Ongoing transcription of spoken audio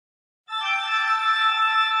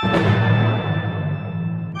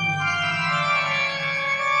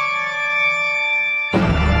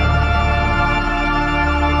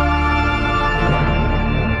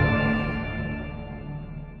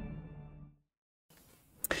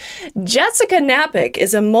Jessica Knapik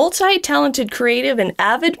is a multi-talented creative and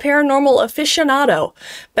avid paranormal aficionado,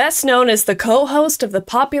 best known as the co-host of the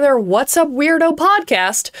popular What's Up Weirdo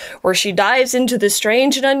podcast, where she dives into the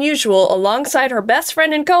strange and unusual alongside her best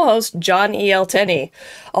friend and co-host, John E.L. Tenney.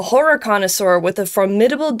 A horror connoisseur with a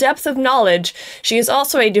formidable depth of knowledge, she is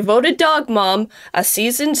also a devoted dog mom, a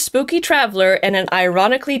seasoned spooky traveler, and an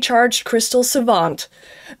ironically charged crystal savant.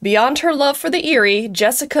 Beyond her love for the eerie,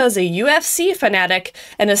 Jessica is a UFC fanatic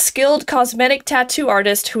and a skilled cosmetic tattoo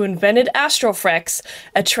artist who invented Astrofrecks,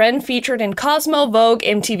 a trend featured in Cosmo, Vogue,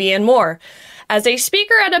 MTV, and more. As a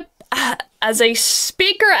speaker at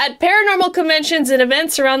paranormal conventions and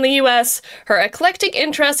events around the U.S., her eclectic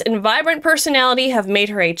interests and vibrant personality have made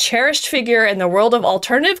her a cherished figure in the world of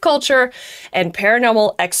alternative culture and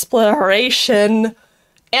paranormal exploration.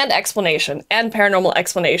 And explanation. And paranormal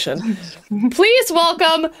explanation. Please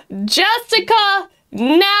welcome Jessica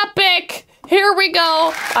Knapik. Here we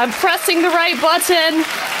go. I'm pressing the right button.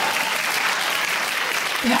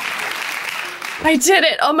 I did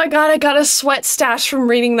it. Oh my god, I got a sweat stash from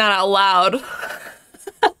reading that out loud.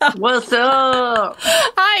 What's up?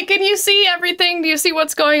 Hi, can you see everything? Do you see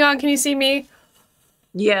what's going on? Can you see me?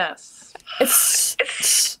 Yes.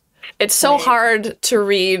 It's so hard to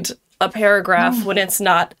read a paragraph when it's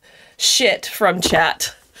not shit from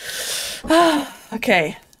chat.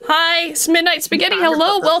 Okay. Hi, it's Midnight Spaghetti.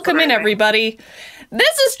 Hello, welcome in, everybody.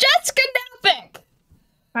 This is Jessica Knapik.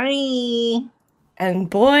 Hi. And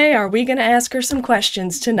boy, are we gonna ask her some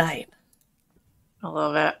questions tonight. I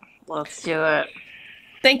love it. Let's do it.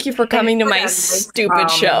 Thank you for coming to my stupid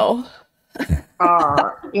show.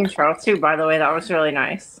 Intro too, by the way. That was really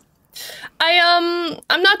nice. I'm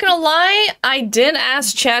not gonna lie, I did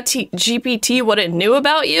ask ChatGPT what it knew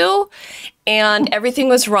about you, and everything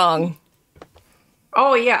was wrong.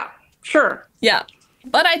 Oh, yeah. Sure. Yeah.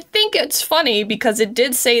 But I think it's funny because it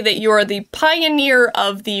did say that you are the pioneer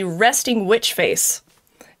of the resting witch face.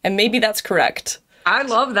 And maybe that's correct. I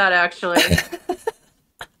love that, actually.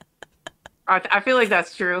 I feel like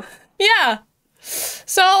that's true. Yeah.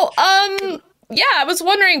 So, yeah, I was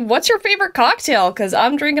wondering, what's your favorite cocktail? Because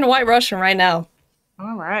I'm drinking a White Russian right now.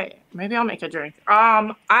 All right. Maybe I'll make a drink.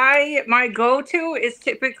 My go-to is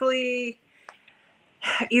typically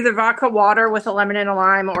either vodka water with a lemon and a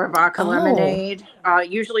lime or vodka lemonade.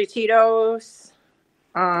 Usually Tito's.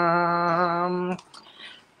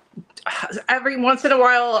 Every once in a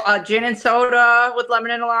while, gin and soda with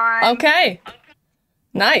lemon and a lime. Okay.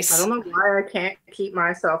 Nice. I don't know why I can't keep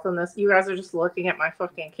myself in this. You guys are just looking at my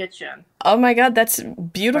fucking kitchen. Oh my god, that's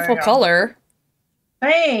beautiful color.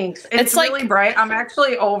 Thanks. It's like, really bright. I'm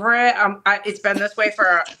actually over it. It's been this way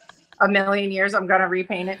for a million years. I'm gonna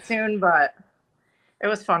repaint it soon, but it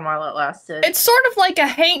was fun while it lasted. It's sort of like a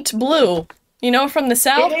haint blue, you know, from the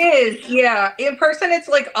south. It is, yeah. In person, it's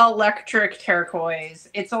like electric turquoise.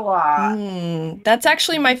 It's a lot. That's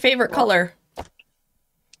actually my favorite color.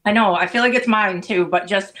 I know. I feel like it's mine too, but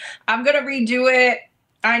just I'm gonna redo it.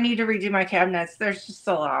 I need to redo my cabinets. There's just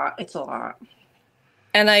a lot. It's a lot.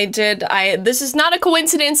 And this is not a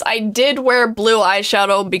coincidence. I did wear blue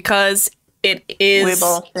eyeshadow because it is. We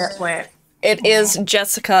both went. It is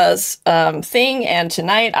Jessica's thing, and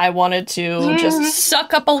tonight I wanted to just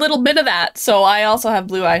suck up a little bit of that, so I also have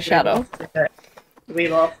blue eyeshadow. We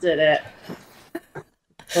both did it.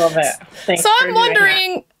 Love it. Thanks so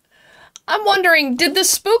I'm wondering, did the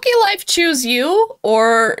spooky life choose you,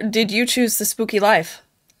 or did you choose the spooky life?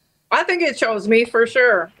 I think it chose me for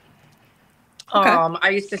sure. Okay. I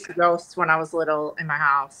used to see ghosts when I was little in my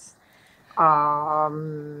house.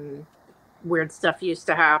 Weird stuff used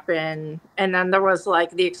to happen, and then there was like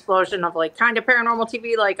the explosion of like kind of paranormal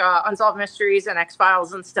TV, like Unsolved Mysteries and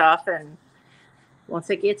X-Files and stuff, and once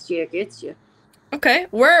it gets you, it gets you. Okay.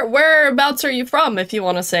 Whereabouts are you from, if you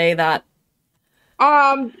want to say that?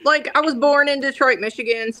 Like I was born in Detroit,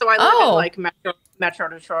 Michigan, so I live in like Metro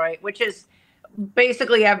Detroit, which is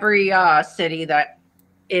basically every city that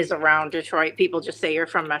is around Detroit. People just say you're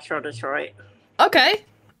from Metro Detroit. Okay.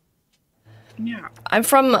 Yeah. I'm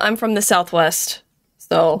from the Southwest,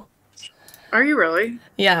 so. Are you really?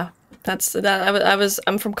 Yeah, that's that.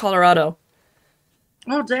 I'm from Colorado.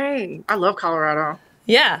 Oh dang! I love Colorado.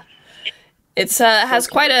 Yeah, it has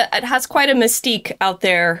quite a mystique out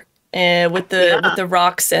there with the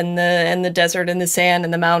rocks and the desert and the sand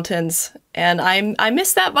and the mountains, and I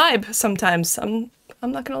miss that vibe sometimes. I'm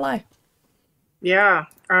not gonna lie. Yeah,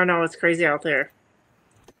 I know, it's crazy out there.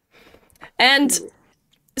 And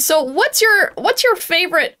So what's your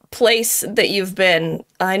favorite place that you've been?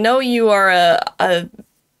 I know you are a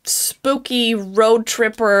spooky road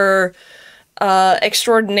tripper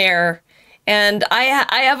extraordinaire, and I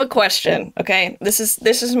have a question. Okay, this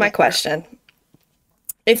is my question.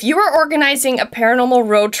 If you were organizing a paranormal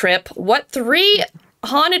road trip, what 3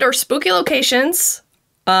 haunted or spooky locations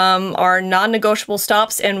are non-negotiable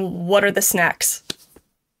stops, and what are the snacks?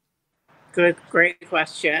 Great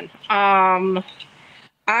question.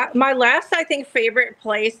 My last, I think, favorite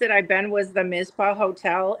place that I've been was the Mizpah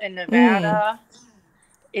Hotel in Nevada.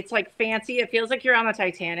 It's like fancy. It feels like you're on the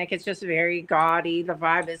Titanic. It's just very gaudy. The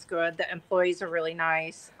vibe is good. The employees are really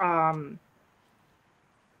nice. So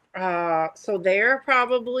there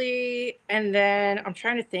probably, and then I'm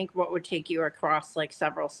trying to think what would take you across like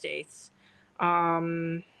several states. What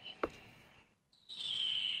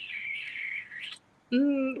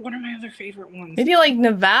are my other favorite ones? Maybe like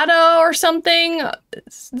Nevada or something?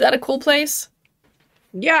 Is that a cool place?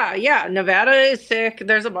 Yeah. Nevada is sick.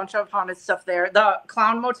 There's a bunch of haunted stuff there. The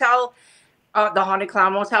Clown Motel, the Haunted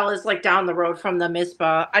Clown Motel is like down the road from the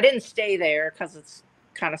Mizpah. I didn't stay there because it's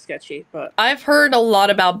kind of sketchy, but I've heard a lot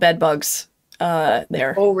about bed bugs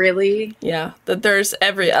there. Oh, really? Yeah, that there's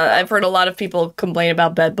I've heard a lot of people complain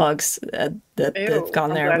about bed bugs that they've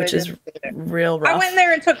gone there, which is real rough. I went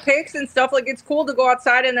there and took pics and stuff. Like, it's cool to go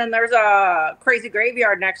outside, and then there's a crazy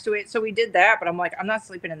graveyard next to it, so we did that. But I'm like, I'm not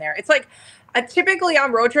sleeping in there. It's like, typically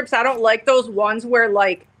on road trips, I don't like those ones where,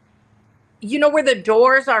 like, you know, where the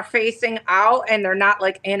doors are facing out and they're not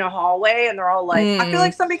like in a hallway, and they're all like, I feel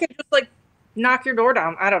like somebody could just like knock your door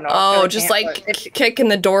down. I don't know. Oh, just like kicking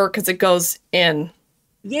the door because it goes in.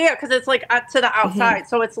 Yeah, because it's like to the outside.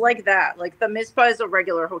 So it's like that. Like the Mizpah is a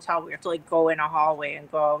regular hotel. We have to like go in a hallway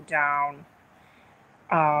and go down.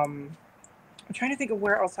 I'm trying to think of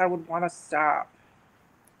where else I would want to stop.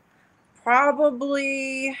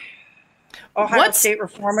 Probably Ohio State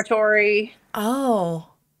Reformatory. Oh.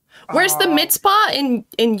 Where's the Mizpah in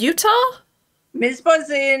Utah? Mizpah's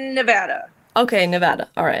in Nevada. Okay, Nevada.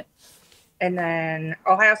 All right. And then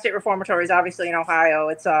Ohio State Reformatory is obviously in Ohio.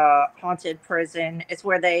 It's a haunted prison. It's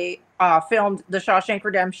where they filmed The Shawshank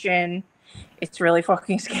Redemption. It's really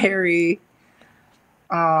fucking scary.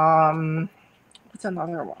 What's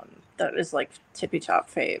another one that is like tippy top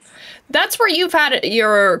fave? That's where you've had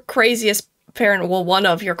your craziest one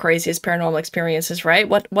of your craziest paranormal experiences, right?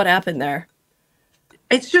 What happened there?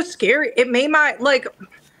 It's just scary. It made my like.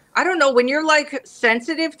 I don't know, when you're like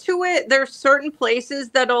sensitive to it, there's certain places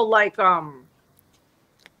that'll like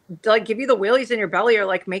give you the willies in your belly or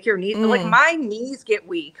like make your knees like my knees get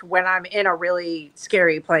weak when I'm in a really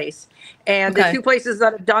scary place. And the 2 places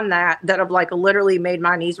that have done that have like literally made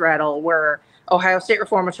my knees rattle were Ohio State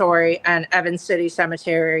Reformatory and Evans City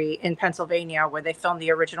Cemetery in Pennsylvania, where they filmed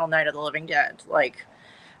the original Night of the Living Dead. Like,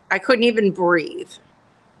 I couldn't even breathe.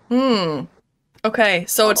 Okay,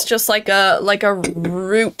 so it's just like a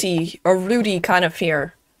rooty kind of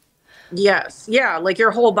fear. Yes, yeah, like your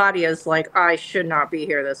whole body is like, I should not be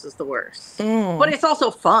here. This is the worst. But it's also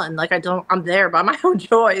fun. Like I'm there by my own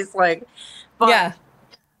choice. Like, but yeah,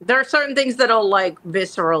 there are certain things that'll like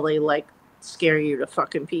viscerally like scare you to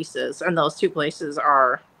fucking pieces, and those 2 places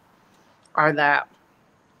are that.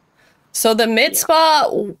 So the Mizpah,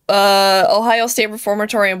 Ohio State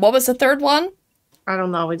Reformatory, and what was the third one? I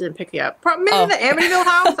don't know. We didn't pick it up. Maybe the Amityville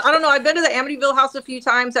house. I don't know. I've been to the Amityville house a few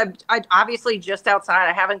times. I obviously just outside.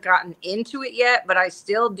 I haven't gotten into it yet, but I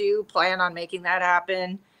still do plan on making that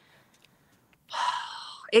happen.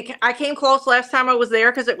 I came close last time I was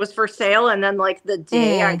there because it was for sale, and then like the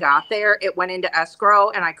day I got there, it went into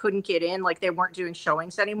escrow, and I couldn't get in. Like they weren't doing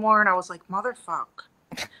showings anymore, and I was like, motherfuck.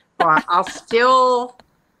 But I'll still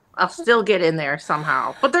get in there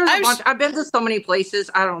somehow. But there's a bunch. I've been to so many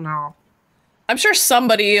places. I don't know. I'm sure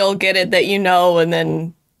somebody will get it that you know, and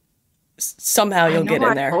then somehow you'll get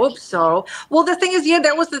in there. I hope so. Well, the thing is,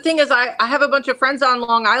 that was the thing is I have a bunch of friends on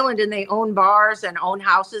Long Island, and they own bars and own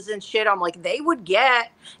houses and shit. I'm like, they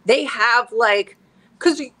have like,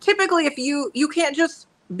 because typically if you can't just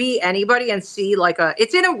be anybody and see like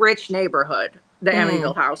it's in a rich neighborhood, the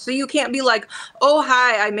Amityville house. So you can't be like, oh,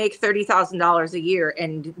 hi, I make $30,000 a year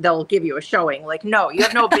and they'll give you a showing. Like, no, you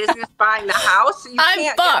have no business buying the house. So you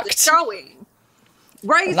can't get the showing.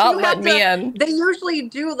 Right, not let me in. They usually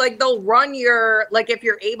do, like, they'll run your, like, if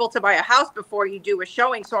you're able to buy a house before you do a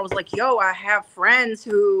showing. So I was like, yo, I have friends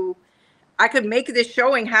who I could make this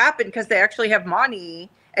showing happen because they actually have money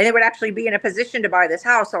and they would actually be in a position to buy this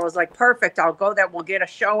house. So I was like, perfect, I'll go there, we'll get a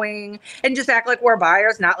showing and just act like we're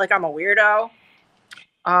buyers, not like I'm a weirdo.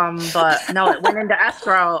 But no, it went into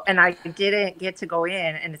escrow and I didn't get to go in,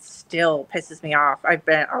 and it still pisses me off. I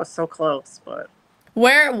was so close, but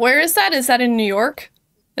Where is that? Is that in New York?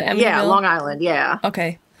 Yeah, Long Island. Yeah.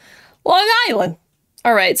 Okay. Long Island.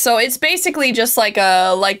 All right, so it's basically just like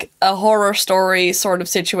a horror story sort of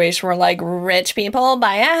situation where like rich people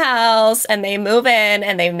buy a house and they move in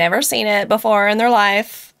and they've never seen it before in their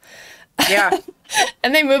life. Yeah.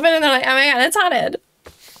 And they move in and they're like, oh my God, it's haunted.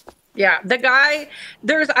 Yeah, the guy,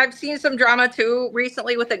 I've seen some drama too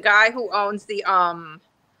recently with a guy who owns the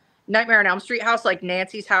Nightmare on Elm Street house, like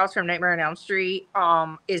Nancy's house from Nightmare on Elm Street,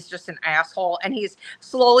 is just an asshole. And he's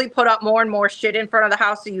slowly put up more and more shit in front of the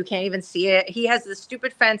house so you can't even see it. He has this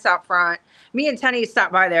stupid fence out front. Me and Tenney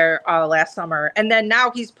stopped by there last summer. And then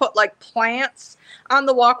now he's put like plants on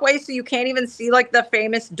the walkway so you can't even see like the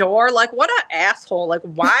famous door. Like, what an asshole. Like,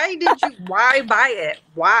 why buy it?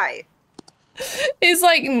 Why? He's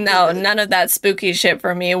like, no, none of that spooky shit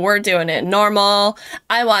for me. We're doing it normal.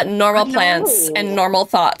 I want normal plants and normal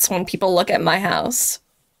thoughts when people look at my house.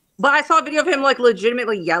 But I saw a video of him like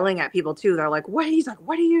legitimately yelling at people too. They're like, what? He's like,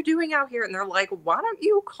 what are you doing out here? And they're like, why don't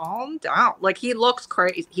you calm down? Like, he looks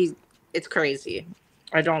crazy. It's crazy.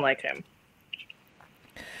 I don't like him.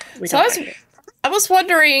 I was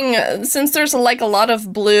wondering, since there's like a lot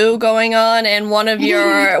of blue going on, and one of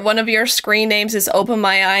your screen names is "Open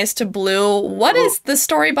My Eyes to Blue," what is the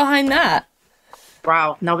story behind that?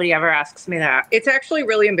 Wow, nobody ever asks me that. It's actually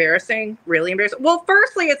really embarrassing. Really embarrassing. Well,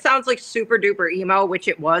 firstly, it sounds like super duper emo, which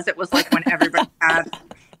it was. It was like when everybody had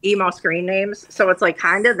emo screen names, so it's like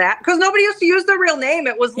kind of that, because nobody used to use their real name.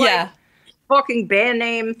 It was like fucking band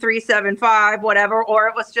name 375, whatever, or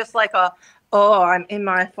it was just like oh, I'm in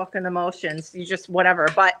my fucking emotions. You just whatever.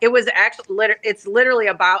 But it was actually it's literally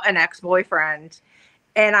about an ex-boyfriend.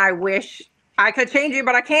 And I wish I could change it,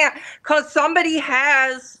 but I can't. Because somebody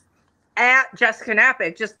has at Jessica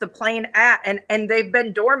Knapik, just the plain at, and they've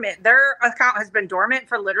been dormant. Their account has been dormant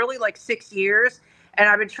for literally like 6 years. And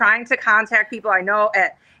I've been trying to contact people I know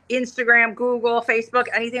at Instagram, Google, Facebook,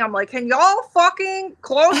 anything. I'm like, can y'all fucking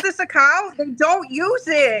close this account? They don't use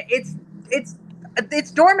it.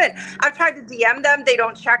 It's dormant. I've tried to DM them. They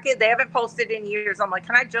don't check it. They haven't posted in years. I'm like,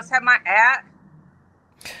 can I just have my at?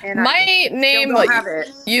 And my name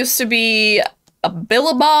used to be a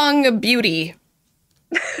Billabong Beauty.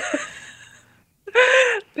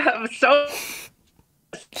 That was so...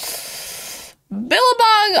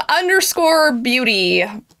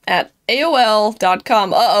 Billabong_beauty at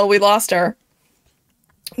AOL.com. Uh-oh, we lost her.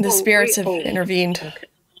 The spirits have intervened. Okay.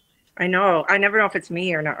 I know. I never know if it's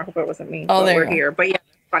me or not. I hope it wasn't me. Oh, we're here. But yeah,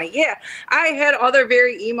 funny. Yeah, I had other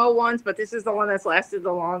very emo ones, but this is the one that's lasted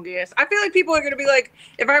the longest. I feel like people are going to be like,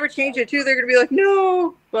 if I ever change it too, they're going to be like,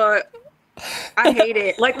 no. But I hate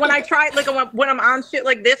it. Like when I try, like when I'm on shit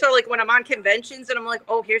like this, or like when I'm on conventions and I'm like,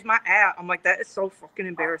 oh, here's my app. I'm like, that is so fucking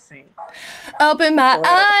embarrassing. Open my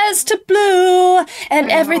eyes to blue and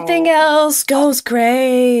everything else goes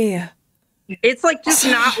gray. It's like just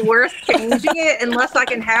not worth changing it unless I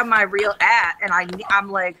can have my real at. And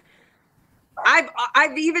I'm like, I've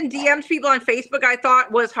even DM'd people on Facebook I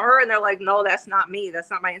thought was her, and they're like, no, that's not me. That's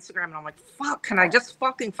not my Instagram. And I'm like, fuck, can I just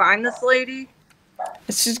fucking find this lady?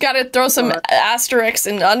 She's got to throw some asterisks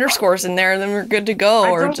and underscores in there, and then we're good to go.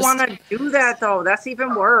 I don't want to do that, though. That's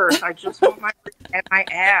even worse. I just want my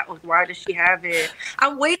at. Like, why does she have it?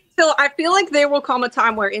 I'm waiting till I feel like there will come a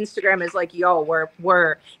time where Instagram is like, yo,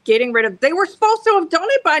 we're getting rid of. They were supposed to have done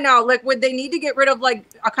it by now. Like, would they need to get rid of like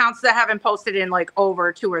accounts that haven't posted in like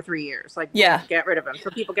over 2 or 3 years? Like, yeah, get rid of them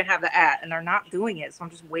so people can have the at, and they're not doing it. So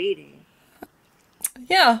I'm just waiting.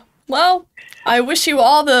 Yeah. Well, I wish you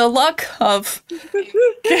all the luck of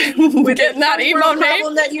getting that emo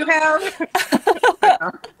name that you have.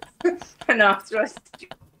 I know, it's just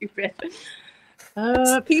stupid.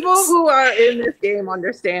 People who are in this game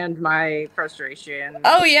understand my frustration.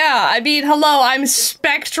 Oh yeah, I mean, hello, I'm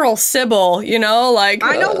Spectral Sybil. You know, like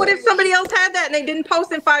I know. What if somebody else had that and they didn't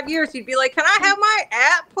post in 5 years? You'd be like, "Can I have my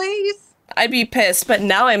app, please?" I'd be pissed, but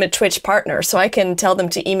now I'm a Twitch partner, so I can tell them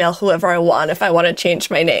to email whoever I want if I want to change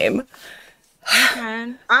my name. You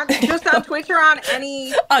can. Just on Twitch or on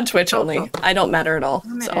any... On Twitch only. I don't matter at all.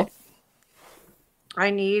 So I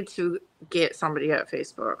need to get somebody at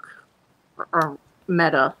Facebook. Or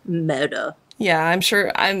Meta. Yeah, I'm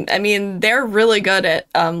sure. I mean, they're really good at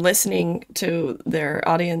listening to their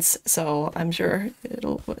audience, so I'm sure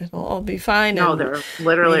it'll all be fine. No, they're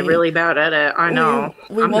literally really bad at it. I know.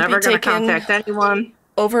 I'm never going to contact anyone.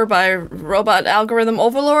 Over by robot algorithm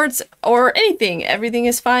overlords or anything. Everything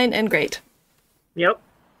is fine and great. Yep.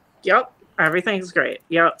 Everything's great.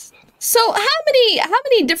 Yep. So how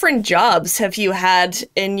many different jobs have you had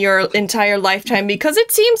in your entire lifetime? Because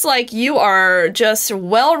it seems like you are just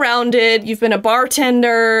well-rounded. You've been a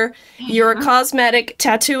bartender. You're a cosmetic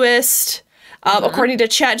tattooist. According to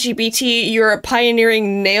ChatGPT, you're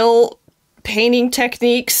pioneering nail painting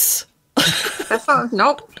techniques. That's not,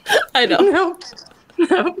 nope. I know. Nope.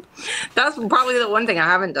 Nope. That's probably the one thing I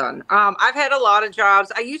haven't done. I've had a lot of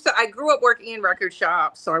jobs. I grew up working in record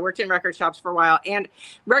shops. So I worked in record shops for a while, and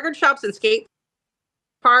record shops and skate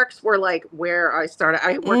parks were like where I started.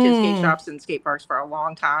 I worked in skate shops and skate parks for a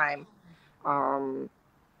long time.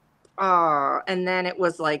 And then it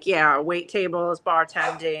was like, yeah, wait tables,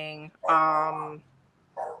 bartending.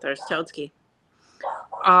 There's Toadski.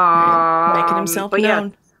 Making himself known. Yeah,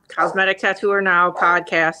 cosmetic tattooer now,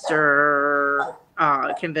 podcaster,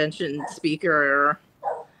 convention speaker.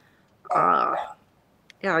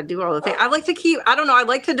 Yeah, I do all the things. I like to keep, I don't know, I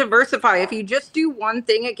like to diversify. If you just do one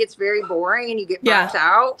thing, it gets very boring and you get burnt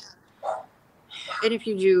out. And if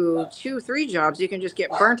you do 2-3 jobs, you can just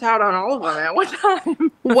get burnt out on all of them at one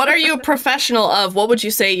time. What are you a professional of? What would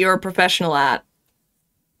you say you're a professional at?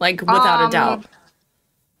 Like, without a doubt.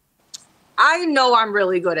 I know I'm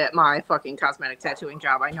really good at my fucking cosmetic tattooing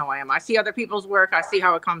job. I know I am. I see other people's work. I see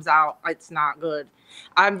how it comes out. It's not good.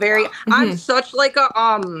 I'm such like a,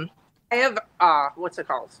 I have, what's it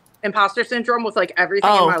called? Imposter syndrome with like everything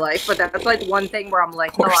in my life. But that's like one thing where I'm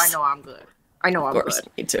like, no, I know I'm good. I know I'm good.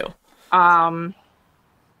 Me too.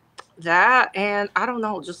 That, and I don't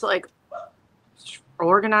know, just like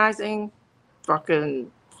organizing,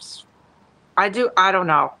 fucking, I don't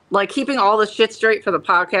know, like keeping all the shit straight for the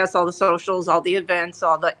podcast, all the socials, all the events,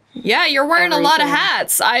 all the. Yeah, you're wearing everything. A lot of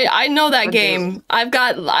hats. I know that game. I've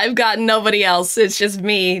got nobody else. It's just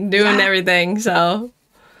me doing everything. So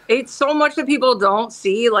it's so much that people don't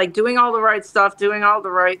see, like doing all the right stuff, doing all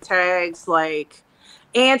the right tags, like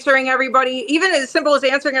answering everybody, even as simple as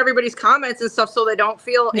answering everybody's comments and stuff so they don't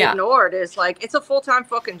feel ignored, is like, it's a full-time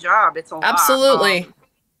fucking job. It's a lot. Absolutely.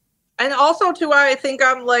 And also too, I think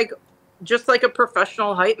I'm like just like a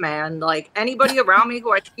professional hype man. Like anybody around me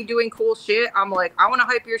who I see doing cool shit, I'm like, I want to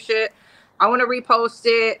hype your shit. I want to repost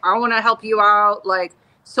it. I want to help you out. Like,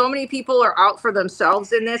 so many people are out for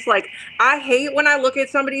themselves in this. Like, I hate when I look at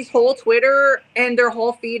somebody's whole Twitter and their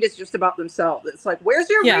whole feed is just about themselves. It's like, where's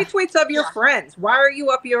your retweets of your friends? Why are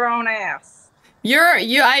you up your own ass?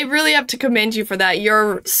 I really have to commend you for that.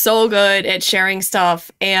 You're so good at sharing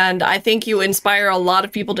stuff, and I think you inspire a lot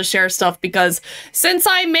of people to share stuff, because since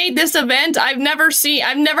I made this event, I've never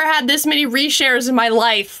had this many reshares in my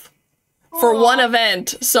life. For one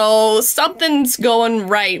event. So something's going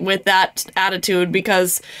right with that attitude,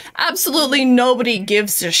 because absolutely nobody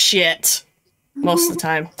gives a shit most of the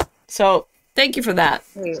time. So thank you for that.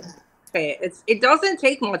 Okay. It doesn't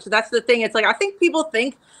take much. That's the thing. It's like, I think people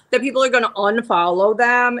think that people are going to unfollow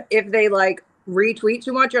them if they like retweet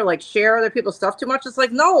too much or like share other people's stuff too much. It's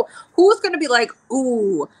like, no, who's going to be like,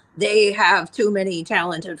 ooh, they have too many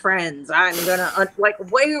talented friends, I'm gonna like,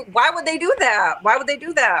 why would they do that? Why would they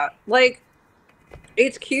do that? Like,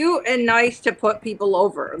 it's cute and nice to put people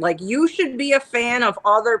over. Like, you should be a fan of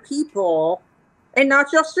other people and not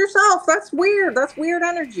just yourself. That's weird. That's weird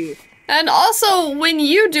energy. And also, when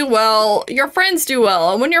you do well, your friends do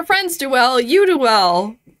well. And when your friends do well, you do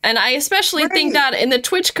well. And I especially think that in the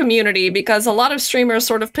Twitch community, because a lot of streamers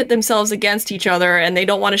sort of pit themselves against each other and they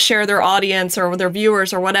don't want to share their audience or their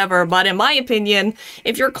viewers or whatever. But in my opinion,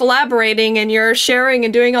 if you're collaborating and you're sharing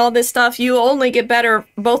and doing all this stuff, you only get better,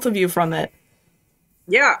 both of you, from it.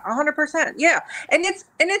 Yeah, 100%. Yeah. And it's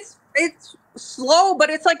slow, but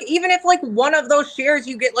it's like, even if like one of those shares,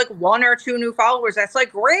 you get like 1 or 2 new followers, that's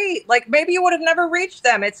like great. Like, maybe you would have never reached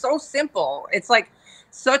them. It's so simple. It's like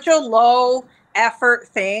such a low effort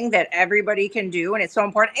thing that everybody can do, and it's so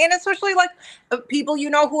important. And especially like people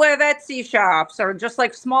who have Etsy shops or just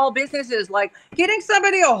like small businesses, like getting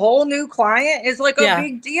somebody a whole new client is like a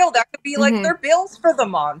big deal. That could be like their bills for the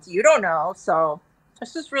month. You don't know. So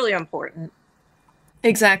it's just really important.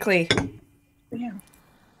 Exactly. Yeah.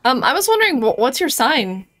 I was wondering, what's your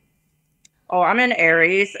sign? Oh, I'm in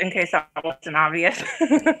Aries, in case that wasn't obvious.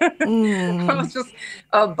 I was just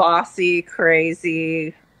a bossy,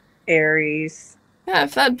 crazy Aries. Yeah,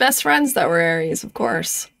 I've had best friends that were Aries, of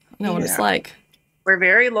course. I know what it's like. We're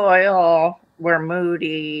very loyal. We're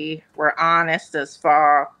moody. We're honest as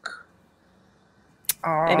fuck.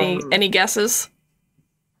 Any guesses?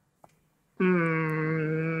 Who?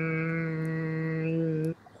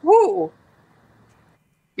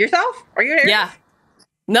 Yourself? Are you Aries? Yeah.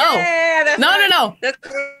 No. Yeah, that's no, right. No.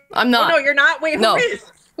 I'm not. Oh, no, you're not. Wait, who is?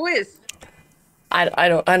 Who is? I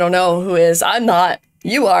don't know who is. I'm not.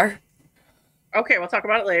 You are. Okay, we'll talk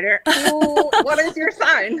about it later. What is your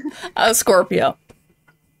sign? Scorpio.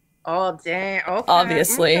 Oh, dang. Okay.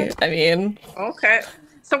 Obviously. I mean. Okay.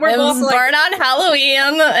 So we're I both was born on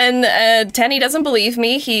Halloween, and Tenney doesn't believe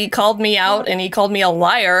me. He called me out, and he called me a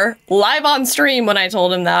liar live on stream when I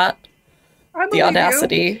told him that. The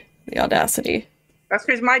audacity. The audacity. That's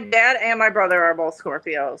because my dad and my brother are both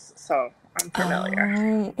Scorpios, so I'm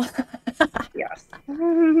familiar. Oh. Yes. I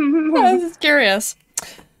was just curious.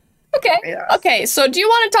 Okay. Yes. Okay, so do you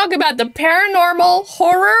want to talk about the paranormal,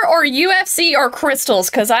 horror, or UFC, or crystals?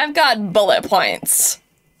 Because I've got bullet points.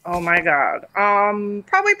 Oh my god.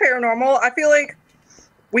 Probably paranormal. I feel like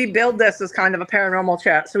we build this as kind of a paranormal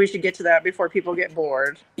chat, so we should get to that before people get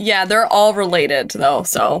bored. Yeah, they're all related, though,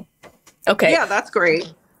 so... Okay. Yeah, that's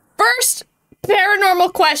great. First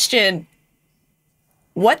paranormal question.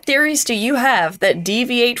 What theories do you have that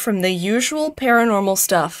deviate from the usual paranormal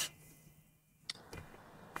stuff?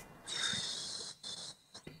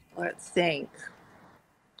 Let's think.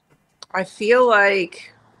 I feel like...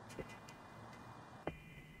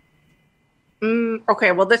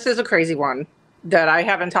 okay, well, this is a crazy one that I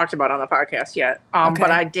haven't talked about on the podcast yet. Okay.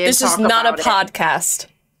 But I did This is not a podcast.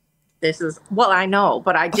 This is, well, I know,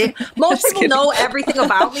 but I did. Most people know everything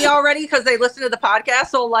about me already because they listen to the podcast.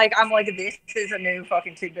 So, like, I'm like, this is a new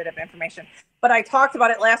fucking tidbit of information. But I talked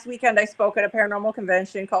about it last weekend. I spoke at a paranormal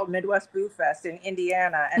convention called Midwest Boo Fest in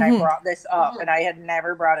Indiana, and I brought this up, and I had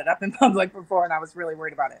never brought it up in public before, and I was really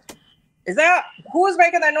worried about it. Is that, who is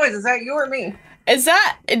making that noise? Is that you or me? Is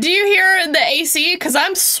that, do you hear the AC? Because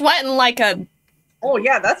I'm sweating like a... Oh,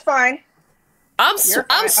 yeah, that's fine. I'm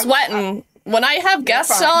sweating. When I have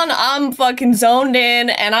guests on, I'm fucking zoned in,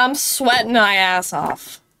 and I'm sweating my ass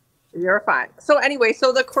off. You're fine. So anyway,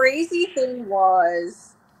 so the crazy thing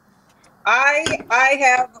was, I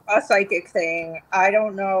have a psychic thing. I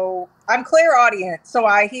don't know. I'm clairaudient, so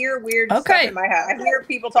I hear weird stuff in my head. I hear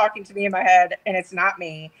people talking to me in my head, and it's not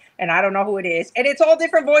me, and I don't know who it is. And it's all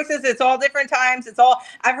different voices. It's all different times.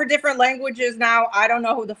 I've heard different languages now. I don't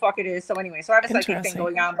know who the fuck it is. So anyway, so I have a psychic thing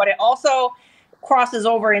going on, but it also crosses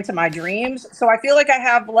over into my dreams. So I feel like I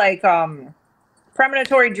have like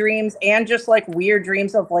premonitory dreams and just like weird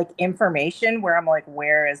dreams of like information where I'm like,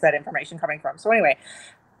 where is that information coming from? So anyway,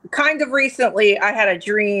 kind of recently I had a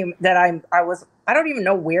dream that I don't even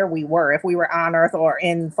know where we were, if we were on Earth or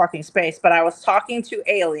in fucking space, but I was talking to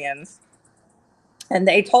aliens, and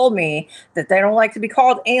they told me that they don't like to be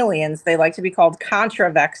called aliens. They like to be called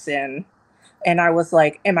contravexin. And I was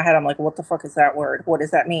like, in my head, I'm like, what the fuck is that word? What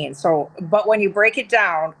does that mean? So, but when you break it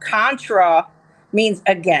down, contra means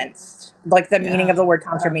against. Like the meaning of the word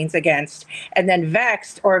contra means against. And then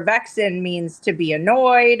vexed or vexin means to be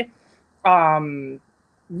annoyed,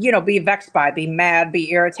 be vexed by, be mad,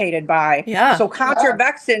 be irritated by. Yeah. So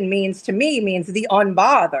contravexin means the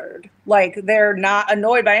unbothered. Like they're not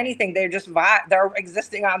annoyed by anything. They're just they're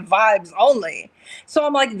existing on vibes only. So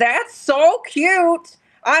I'm like, that's so cute.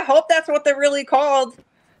 I hope that's what they're really called.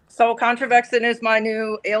 So contravexin is my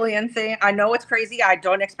new alien thing. I know it's crazy. I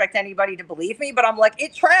don't expect anybody to believe me, but I'm like,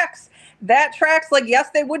 it tracks. That tracks. Like,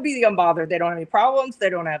 yes, they would be the unbothered. They don't have any problems.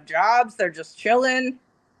 They don't have jobs. They're just chilling.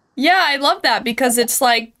 Yeah, I love that because it's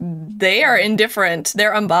like they are indifferent.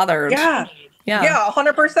 They're unbothered. Yeah. Yeah,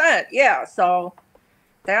 100%. Yeah, so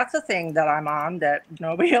that's a thing that I'm on that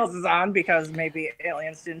nobody else is on because maybe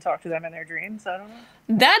aliens didn't talk to them in their dreams. I don't know.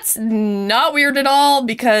 That's not weird at all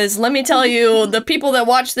because let me tell you, the people that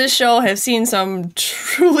watch this show have seen some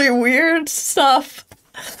truly weird stuff.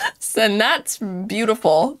 And that's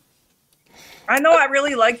beautiful. I know, I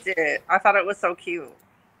really liked it. I thought it was so cute.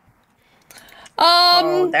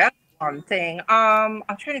 That's one thing. I'm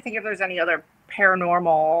trying to think if there's any other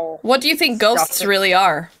paranormal. What do you think ghosts really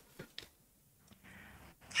are?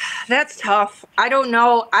 That's tough. I don't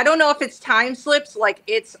know. I don't know if it's time slips. Like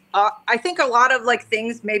it's, I think a lot of like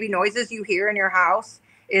things, maybe noises you hear in your house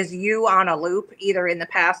is you on a loop, either in the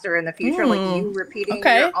past or in the future. Like you repeating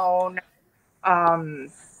your own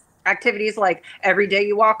activities. Like every day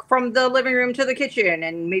you walk from the living room to the kitchen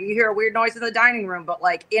and maybe you hear a weird noise in the dining room, but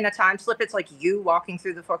like in a time slip, it's like you walking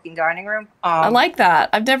through the fucking dining room. I like that.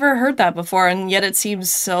 I've never heard that before. And yet it seems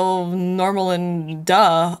so normal and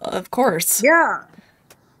duh, of course. Yeah.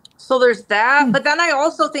 So there's that, but then I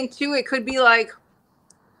also think too, it could be like,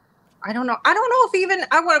 I don't know if even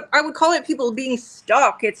I would call it people being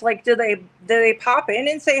stuck. It's like, do they pop in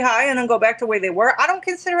and say hi and then go back to where they were? I don't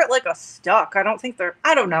consider it like a stuck. I don't think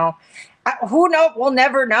I don't know. Who knows? We'll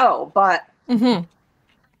never know. But, but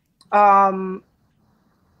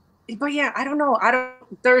yeah, I don't know.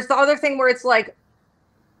 There's the other thing where it's like,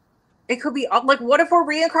 it could be like, what if we're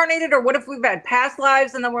reincarnated or what if we've had past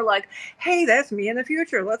lives and then we're like, hey, that's me in the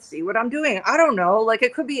future. Let's see what I'm doing. I don't know. Like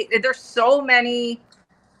it could be, there's so many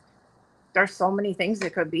things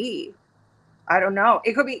it could be. I don't know.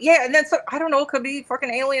 It could be, yeah, and then so I don't know. It could be fucking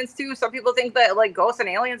aliens too. Some people think that like ghosts and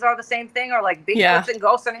aliens are the same thing, or like Bigfoots and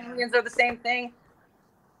ghosts and aliens are the same thing.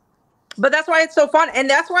 But that's why it's so fun, and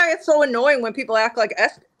that's why it's so annoying when people act like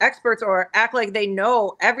experts or act like they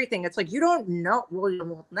know everything. It's like, you don't know. Well, you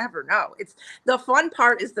will never know. It's the fun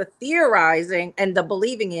part is the theorizing and the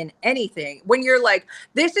believing in anything. When you're like,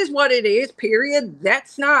 this is what it is, period.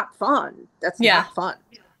 That's not fun. That's not fun.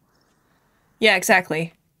 Yeah,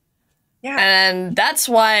 exactly. Yeah. And that's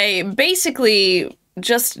why basically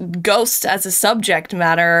just ghosts as a subject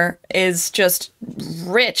matter is just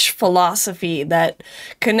rich philosophy that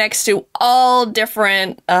connects to all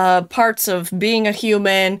different parts of being a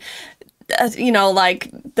human, you know, like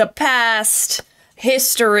the past,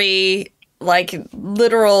 history, like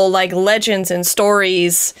literal like legends and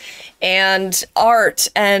stories, and art,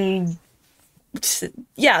 and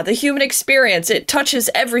yeah, the human experience. It touches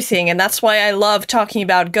everything, and that's why I love talking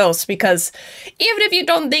about ghosts, because even if you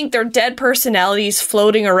don't think they're dead personalities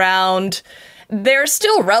floating around, they're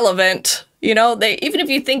still relevant. You know, they, even if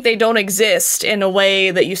you think they don't exist in a way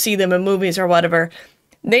that you see them in movies or whatever,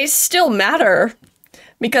 they still matter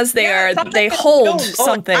because they hold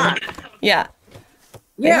something. Yeah.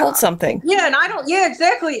 They hold something. Yeah, and I don't,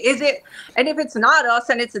 exactly. Is it, and if it's not us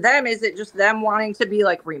and it's them, is it just them wanting to be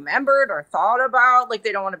like remembered or thought about? Like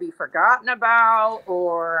they don't want to be forgotten about,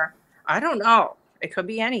 or I don't know. It could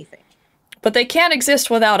be anything. But they can't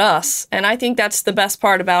exist without us, and I think that's the best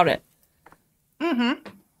part about it. Mm-hmm.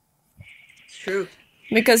 It's true.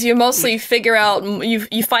 Because you mostly figure out,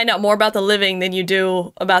 you find out more about the living than you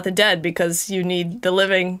do about the dead, because you need the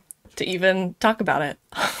living to even talk about it.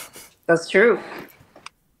 That's true.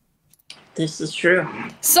 This is true.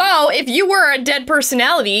 So, if you were a dead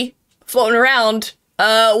personality floating around,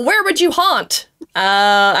 where would you haunt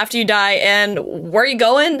after you die, and where are you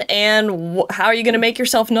going, and how are you going to make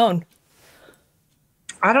yourself known?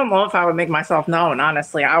 I don't know if I would make myself known,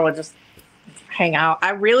 honestly. I would just hang out.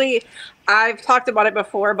 I've talked about it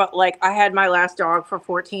before, but like I had my last dog for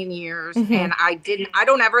 14 years and I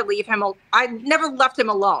don't ever leave him. I never left him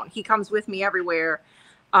alone. He comes with me everywhere.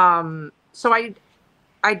 So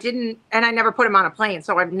I didn't, and I never put him on a plane.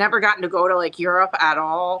 So I've never gotten to go to like Europe at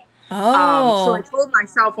all. So I told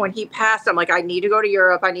myself when he passed, I'm like, I need to go to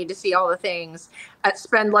Europe. I need to see all the things.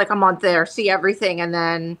 Spend like a month there, see everything, and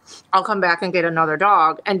then I'll come back and get another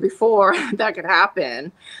dog. And before that could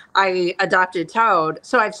happen, I adopted Toad.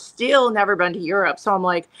 So I've still never been to Europe. So I'm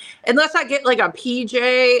like, unless I get like a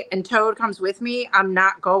PJ and Toad comes with me, I'm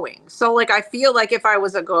not going. So like, I feel like if I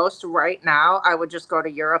was a ghost right now, I would just go to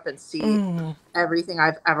Europe and see everything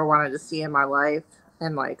I've ever wanted to see in my life,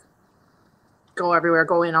 and like go everywhere,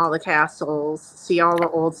 go in all the castles, see all the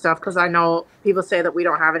old stuff, because I know people say that we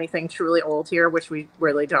don't have anything truly old here, which we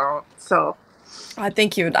really don't. So I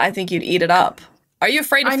think you'd eat it up. Are you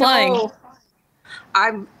afraid of flying? Know.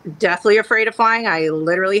 I'm definitely afraid of flying. I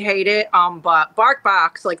literally hate it. But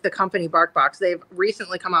BarkBox, like the company BarkBox, they've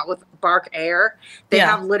recently come out with Bark Air. They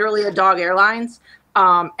have literally a dog airlines.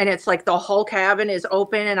 And it's like the whole cabin is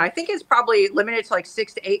open, and I think it's probably limited to like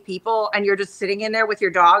 6 to 8 people, and you're just sitting in there with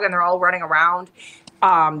your dog and they're all running around.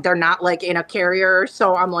 They're not like in a carrier.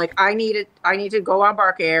 So I'm like, I need to go on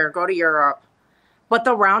Bark Air, go to Europe. But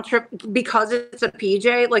the round trip, because it's a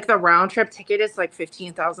PJ, like the round trip ticket is like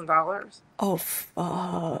 $15,000. Oh,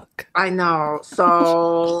 fuck. I know.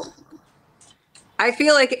 So I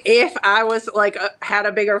feel like if I was like had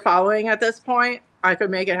a bigger following at this point, I could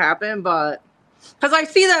make it happen. But because I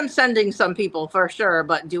see them sending some people for sure,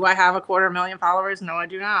 but do I have 250,000 followers? No, I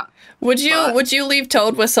do not. Would you leave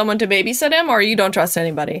Toad with someone to babysit him, or you don't trust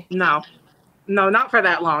anybody? No, not for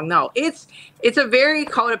that long. No, it's a very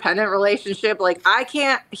codependent relationship. Like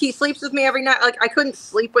he sleeps with me every night. Like I couldn't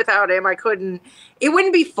sleep without him. It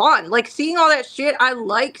wouldn't be fun. Like seeing all that shit. I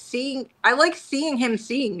like seeing him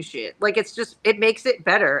seeing shit. Like it makes it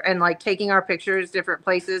better. And like taking our pictures different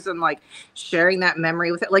places and like sharing that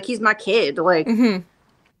memory with it. Like he's my kid. Like,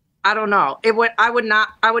 I don't know. I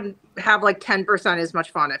would have like 10% as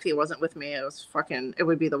much fun if he wasn't with me. It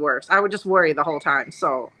would be the worst. I would just worry the whole time.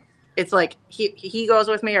 So it's like he goes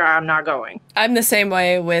with me or I'm not going. I'm the same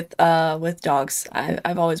way with dogs.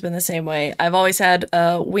 I've always been the same way. I've always had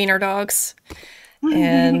wiener dogs.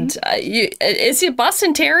 And is he a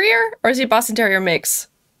Boston Terrier or is he a Boston Terrier mix?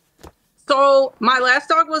 So my last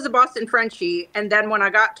dog was a Boston Frenchie, and then when I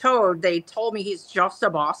got Toad, they told me he's just a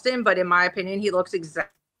Boston, but in my opinion, he looks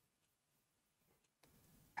exactly.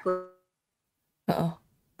 Uh-oh.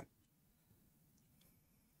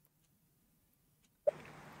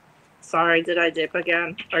 Sorry, did I dip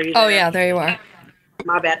again? Are you there? Oh yeah, there you are.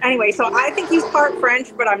 My bad. Anyway, so I think he's part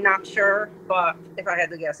French, but I'm not sure. But if I had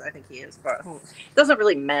to guess, I think he is. But it doesn't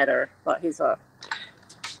really matter. But he's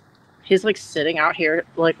like sitting out here,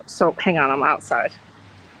 like, so hang on, I'm outside.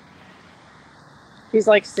 He's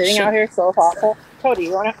like sitting out here so thoughtful. Cody,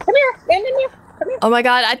 you wanna come here? Stand in here. Come here. Oh my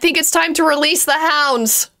god, I think it's time to release the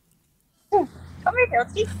hounds. Come here,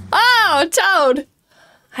 Toadie. Oh, Toad.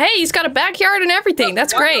 Hey, he's got a backyard and everything.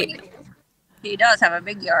 That's great. He does have a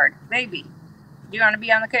big yard. Baby, do you want to be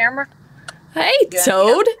on the camera? Hey,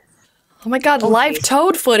 Toad. Oh my god, live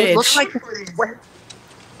Toad footage. It looks like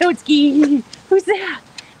Toadski. Who's that?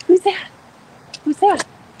 Who's that? Who's that?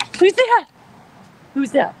 Who's that?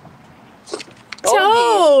 Who's that?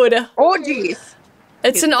 Toad! Oh, geez.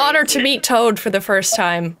 It's an honor to meet Toad for the first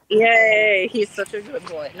time. Yay, he's such a good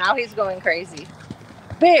boy. Now he's going crazy.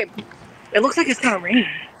 Babe, it looks like it's gonna rain.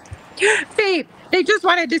 Babe, they just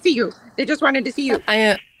wanted to see you. They just wanted to see you.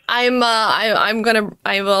 I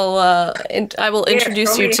will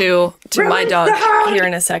introduce you to my dog here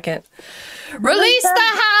in a second. Release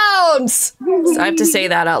the hounds! So I have to say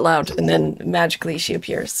that out loud, and then magically she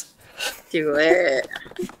appears. Do it.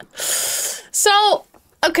 So,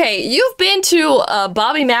 okay, you've been to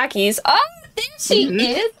Bobby Mackey's. Oh, there she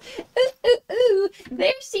is. Ooh,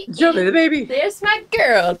 there she is. The baby. There's my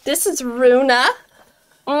girl. This is Runa.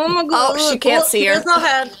 Oh my god. Oh, she can't see her. There's no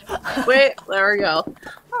head. Wait, there we go.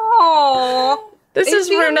 Oh. This is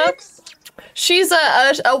Runa. She's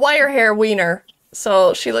a wire hair wiener.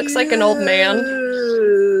 So she looks like an old man.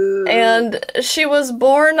 And she was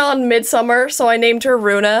born on Midsummer, so I named her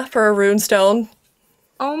Runa for a runestone.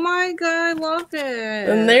 Oh my god, I love it.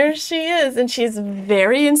 And there she is, and she's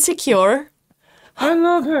very insecure. I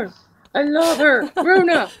love her. I love her.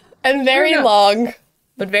 Runa. And very long,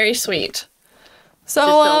 but very sweet.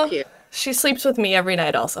 So, cute. She sleeps with me every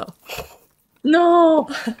night also. No.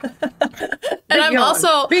 And I'm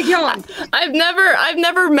also big yawn. I've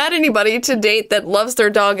never met anybody to date that loves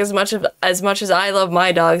their dog as much as I love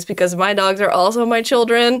my dogs, because my dogs are also my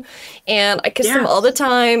children, and I kiss them all the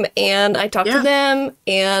time, and I talk to them,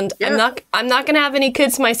 and I'm not gonna have any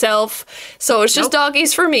kids myself, so it's just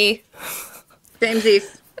doggies for me.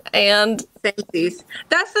 Samesies. And samesies.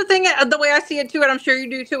 That's the thing. The way I see it too, and I'm sure you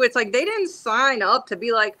do too. It's like they didn't sign up to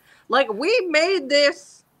be like we made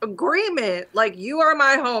this agreement, like, you are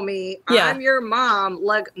my homie, I'm your mom,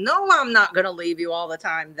 like, no, I'm not gonna leave you all the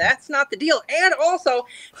time. That's not the deal. And also,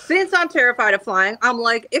 since I'm terrified of flying, I'm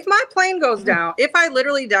like, if my plane goes down, if I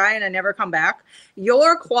literally die and I never come back,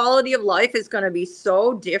 your quality of life is gonna be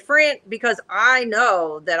so different, because I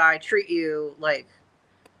know that I treat you like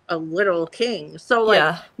a little king. So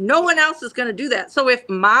like no one else is gonna do that. So if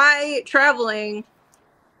my traveling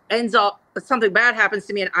ends up, something bad happens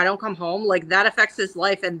to me and I don't come home, like, that affects his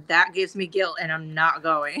life, and that gives me guilt, and I'm not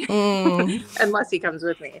going unless he comes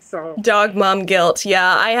with me. So dog mom guilt.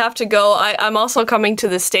 Yeah, I have to go. I'm also coming to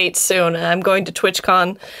the States soon, and I'm going to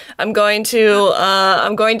TwitchCon. I'm going to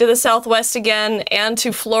the Southwest again, and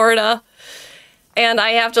to Florida. And I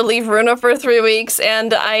have to leave Runa for 3 weeks,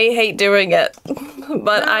 and I hate doing it.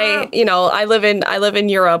 But I live in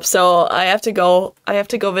Europe, so I have to go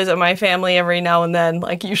visit my family every now and then,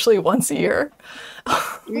 like usually once a year.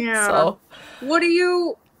 Yeah. So why do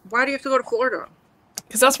you have to go to Florida?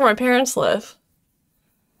 Because that's where my parents live.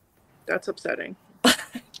 That's upsetting.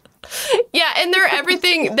 Yeah, and they're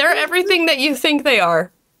everything that you think they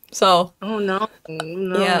are. So oh no.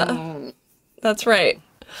 Yeah. That's right.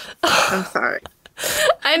 I'm sorry.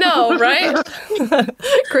 I know, right?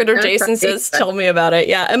 Critter Jason says, tell me about it.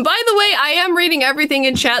 Yeah. And by the way, I am reading everything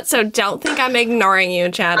in chat, so don't think I'm ignoring you,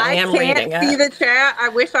 chat. I am reading it. I can't see the chat. I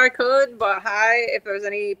wish I could, but hi, if there's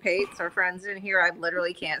any pates or friends in here, I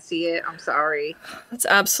literally can't see it. I'm sorry. That's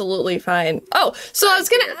absolutely fine. Oh, so I was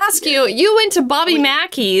going to ask you, you went to Bobby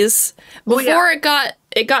Mackey's before it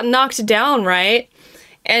got knocked down, right?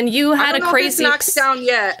 And you had a crazy... I don't know if it's knocked down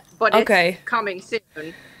yet, but it's coming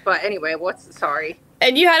soon. But anyway, sorry.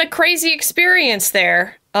 And you had a crazy experience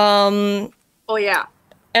there. Oh, yeah.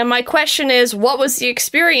 And my question is, what was the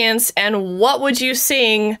experience, and what would you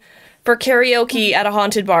sing for karaoke at a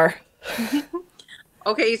haunted bar?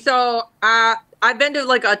 Okay, so I've been to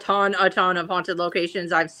like a ton of haunted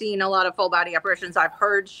locations. I've seen a lot of full body apparitions. I've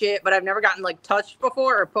heard shit, but I've never gotten like touched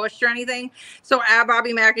before or pushed or anything. So at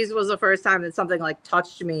Bobby Mackey's was the first time that something like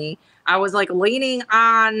touched me. I was like leaning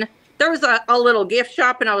on... There was a little gift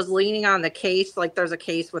shop, and I was leaning on the case. Like, there's a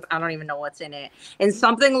case with, I don't even know what's in it. And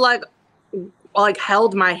something like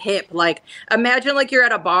held my hip. Like, imagine like you're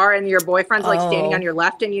at a bar and your boyfriend's like standing on your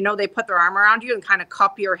left, and they put their arm around you and kind of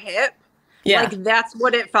cup your hip. Yeah. Like, that's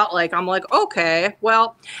what it felt like. I'm like, okay,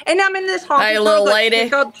 well, and I'm in this Hi, little lady.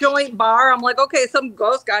 pickup joint bar. I'm like, okay, some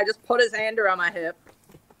ghost guy just put his hand around my hip.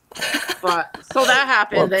 But so that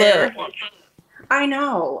happened there. I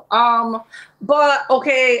know. But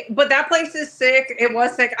okay, but that place is sick. It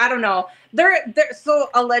was sick. I don't know. So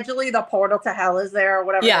allegedly the portal to hell is there, or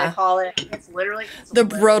whatever they call it. It's literally the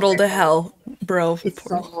portal to hell, bro. It's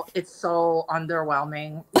so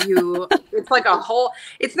underwhelming. It's like a hole.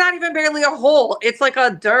 It's not even barely a hole. It's like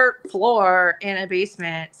a dirt floor in a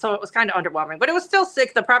basement. So it was kind of underwhelming, but it was still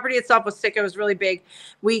sick. The property itself was sick. It was really big.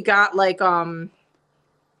 We got like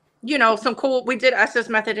you know, some cool, we did SS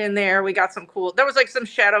method in there. We got some cool, there was like some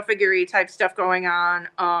shadow figure type stuff going on.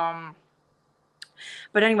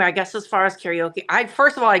 But anyway, I guess as far as karaoke,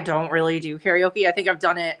 first of all, I don't really do karaoke. I think I've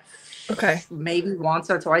done it maybe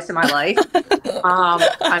once or twice in my life. I'm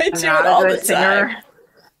not a good singer.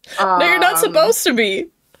 No, you're not supposed to be.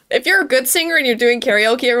 If you're a good singer and you're doing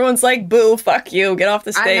karaoke, everyone's like, boo, fuck you, get off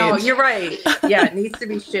the stage. I know, you're right. Yeah, it needs to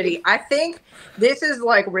be shitty. I think this is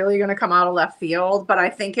like really going to come out of left field, but I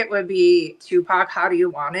think it would be Tupac, How Do You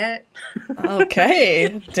Want It?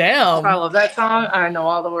 Okay, damn. I love that song. I know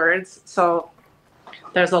all the words. So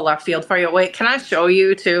there's a left field for you. Wait, can I show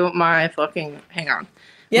you to my fucking, hang on.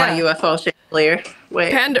 Yeah. My UFO chandelier.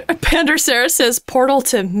 Wait. Pander Sarah says portal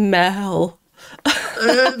to Mel.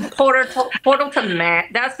 Portal to Matt.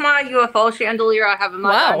 That's my UFO chandelier I have in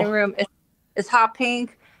my dining room. It's hot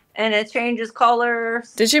pink and it changes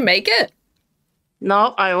colors. Did you make it?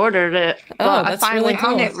 No, I ordered it. Oh, that's I finally really cool.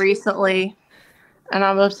 hung it recently and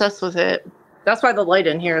I'm obsessed with it. That's why the light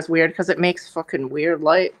in here is weird, because it makes fucking weird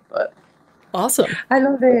light. But awesome. I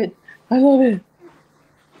love it. I love it.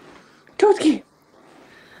 Toski.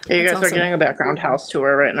 Yeah, you guys are getting a background house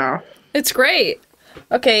tour right now. It's great.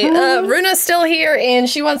 Okay, Runa's still here, and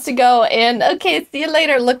she wants to go. And okay, see you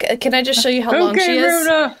later. Look, can I just show you how long she is?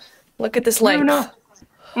 Runa. Look at this length.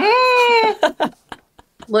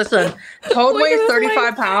 Listen, Toad weighs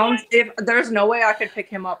 35 pounds. If there's no way I could pick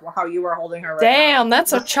him up how you are holding her right now. Damn,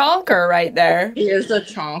 that's a chonker right there. He is a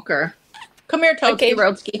chonker. Come here, Toadski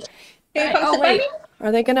Roadski. Oh, wait.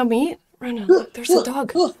 Are they gonna meet? Runa, look, there's a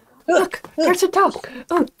dog. Look, there's a dog.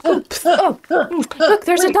 Oh, look,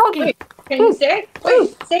 there's a doggy. Can you stay?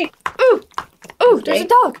 Wait, stay. Ooh, there's a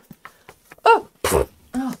dog.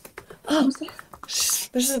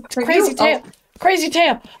 There's a crazy tail. Crazy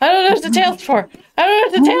tail. I don't know what the tail's for.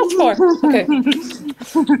 Okay.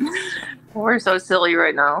 We're so silly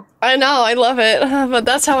right now. I know, I love it. But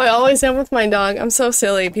that's how I always am with my dog. I'm so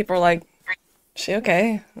silly. People are like, is she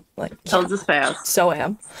okay? Like, tells us fast. So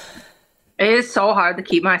am. It is so hard to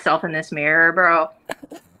keep myself in this mirror, bro.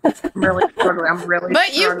 I'm really struggling.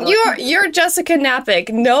 But you're Jessica Knapik.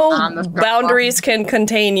 No boundaries can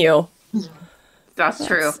contain you. That's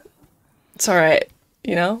true. It's all right.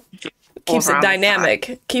 You know, keeps it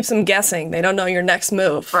dynamic. Keeps them guessing. They don't know your next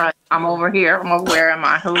move. Right. I'm over here. I'm over where am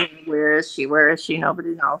I? Where is she? Where is she?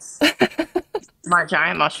 Nobody knows. My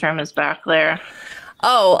giant mushroom is back there.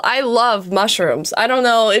 Oh, I love mushrooms. I don't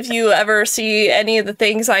know if you ever see any of the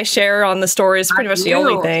things I share on the stories. Pretty much the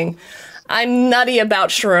only thing. I'm nutty about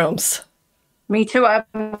shrooms. Me too. I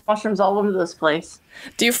have mushrooms all over this place.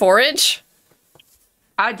 Do you forage?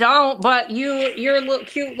 I don't, but your little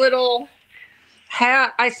cute little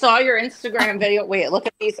hat. I saw your Instagram video. Wait, look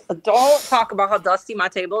at these. Don't talk about how dusty my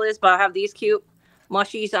table is, but I have these cute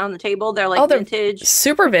mushies on the table. They're like vintage.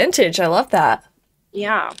 Super vintage. I love that.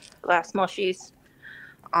 Yeah, glass mushies.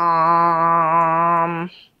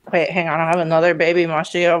 Wait, hang on. I have another baby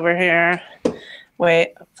mushy over here.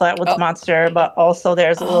 Wait, Flatwoods Monster, but also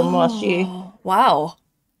there's a little mushy. Wow.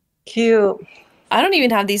 Cute. I don't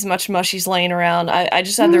even have these much mushies laying around. I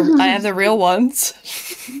just have I have the real ones.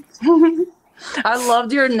 I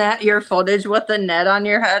loved your footage with the net on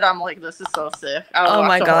your head. I'm like, this is so sick. Oh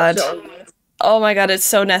my god. Oh my god, it's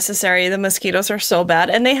so necessary. The mosquitoes are so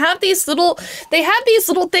bad. And they have these little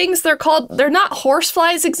things, they're not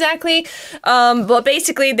horseflies exactly, but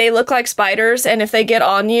basically they look like spiders, and if they get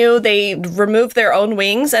on you, they remove their own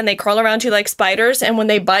wings and they crawl around you like spiders, and when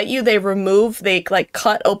they bite you, they like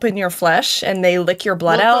cut open your flesh and they lick your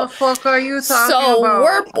blood out. What the fuck are you talking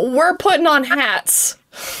about? So we're putting on hats.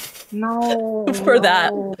 No. For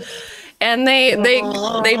that. And they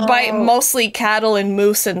bite mostly cattle and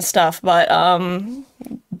moose and stuff, but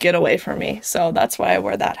get away from me. So that's why I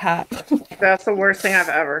wear that hat. That's the worst thing I've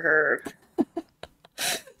ever heard.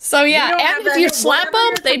 So yeah, and if you slap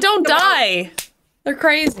them, they don't die. They're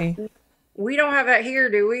crazy. We don't have that here,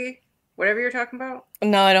 do we? Whatever you're talking about?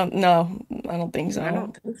 No, I don't. No, I don't think so. I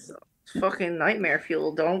don't think so. fucking nightmare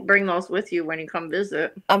fuel. Don't bring those with you when you come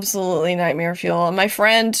visit. Absolutely nightmare fuel. And my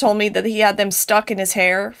friend told me that he had them stuck in his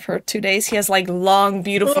hair for 2 days. He has like long,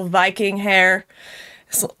 beautiful Viking hair.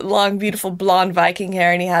 Long, beautiful blonde Viking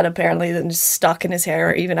hair, and he had apparently them just stuck in his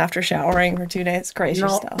hair even after showering for 2 days. Crazy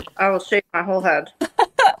stuff. I will shake my whole head.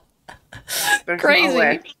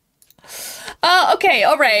 Crazy. Okay,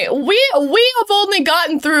 all right. We have only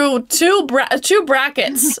gotten through two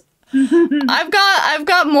brackets. I've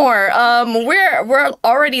got more. We're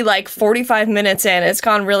already like 45 minutes in. It's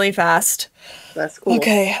gone really fast. That's cool.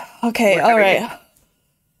 Okay, all right.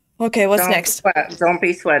 Okay, what's next? Don't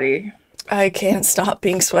be sweaty. I can't stop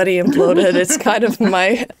being sweaty and bloated. It's kind of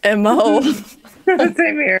my MO. Same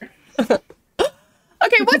here.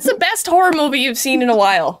 Okay, what's the best horror movie you've seen in a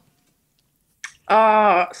while?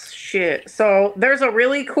 Shit. So there's a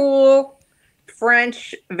really cool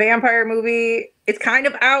French vampire movie. It's kind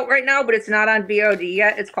of out right now, but it's not on VOD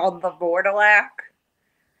yet. It's called The Vortilac.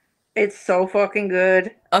 It's so fucking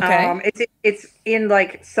good. Okay. It's in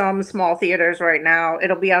like some small theaters right now.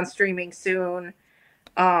 It'll be on streaming soon.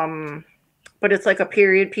 But it's like a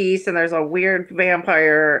period piece, and there's a weird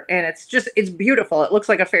vampire, and it's beautiful. It looks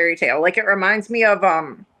like a fairy tale. Like, it reminds me of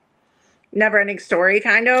Never Ending Story,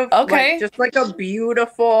 kind of. Okay. Like, just like a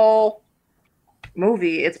beautiful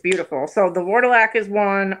movie. It's beautiful. So The Vortilac is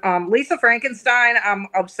one. Lisa Frankenstein, I'm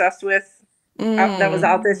obsessed with. That was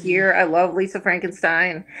out this year. I love Lisa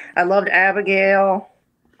Frankenstein. I loved Abigail.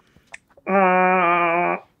 What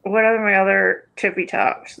are my other tippy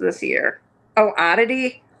tops this year? Oh,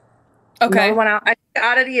 Oddity. Okay. I think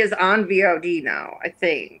Oddity is on VOD now, I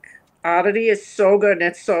think. Oddity is so good and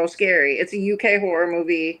it's so scary. It's a UK horror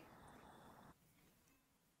movie.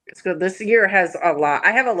 It's good. This year has a lot.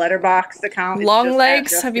 I have a Letterboxd account. Long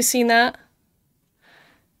Legs, have you seen that?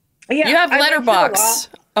 Yeah. You have Letterboxd.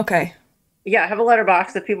 Okay. Yeah, I have a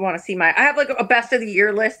Letterboxd if people want to see I have like a best of the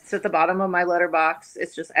year list at the bottom of my Letterboxd.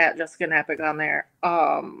 It's just at Jessica Knapik on there.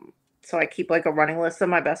 So I keep like a running list of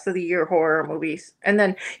my best of the year horror movies. And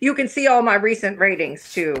then you can see all my recent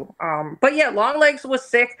ratings too. But yeah, Long Legs was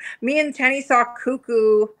sick. Me and Tenney saw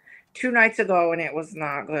Cuckoo 2 nights ago and it was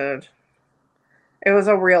not good. It was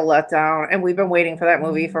a real letdown. And we've been waiting for that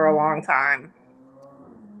movie for a long time.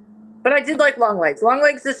 But I did like Long Legs. Long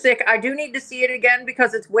Legs is sick. I do need to see it again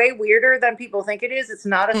because it's way weirder than people think it is. It's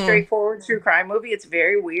not a straightforward true crime movie. It's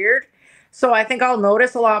very weird. So I think I'll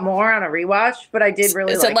notice a lot more on a rewatch, but I did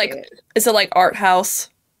really like it. Is it like art house?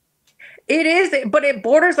 It is, but it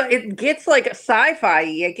borders, it gets like sci-fi.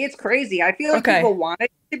 It gets crazy. I feel like people want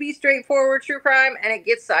it to be straightforward true crime, and it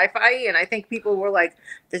gets sci-fi, and I think people were like,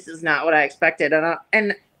 this is not what I expected.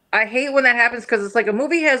 And I hate when that happens because it's like a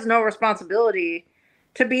movie has no responsibility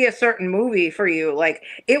to be a certain movie for you. Like,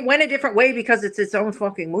 it went a different way because it's its own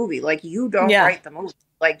fucking movie. Like, you don't write the movie.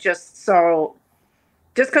 Like, just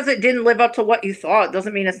because it didn't live up to what you thought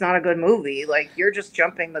doesn't mean it's not a good movie. Like, you're just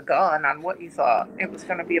jumping the gun on what you thought it was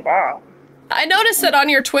going to be about. I noticed that on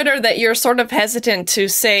your Twitter that you're sort of hesitant to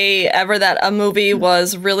say ever that a movie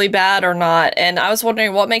was really bad or not. And I was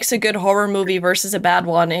wondering what makes a good horror movie versus a bad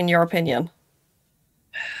one, in your opinion?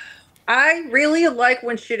 I really like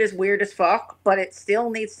when shit is weird as fuck, but it still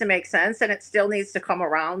needs to make sense and it still needs to come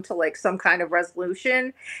around to like some kind of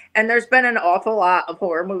resolution. And there's been an awful lot of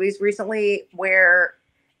horror movies recently where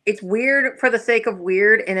it's weird for the sake of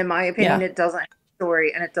weird, and in my opinion, it doesn't have a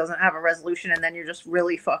story and it doesn't have a resolution, and then you're just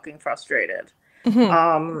really fucking frustrated.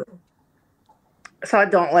 So I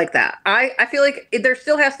don't like that. I feel like there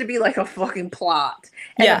still has to be like a fucking plot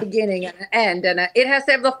and a beginning and an end, and it has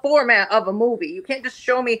to have the format of a movie. You can't just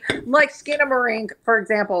show me like Skinamarink, for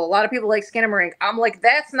example. A lot of people like Skinamarink. I'm like,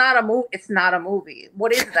 that's not a movie. It's not a movie.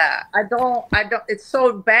 What is that? I don't. It's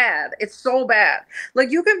so bad. It's so bad.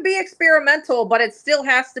 Like, you can be experimental, but it still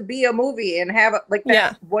has to be a movie and have like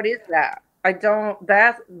that. What is that?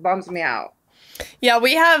 That bums me out. Yeah,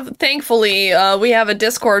 we have, thankfully, we have a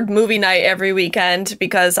Discord movie night every weekend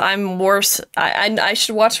because I'm worse. I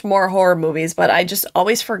should watch more horror movies, but I just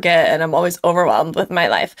always forget, and I'm always overwhelmed with my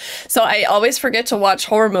life. So I always forget to watch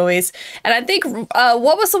horror movies. And I think,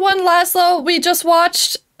 what was the one, Laszlo, we just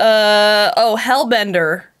watched?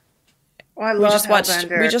 Hellbender. Oh, I love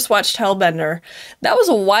Hellbender. We just watched Hellbender. That was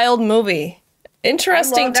a wild movie.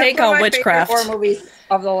 Interesting take on witchcraft. That's one of my favorite horror movies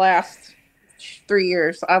of the last 3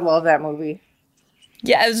 years. I love that movie.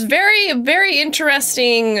 Yeah, it was very, very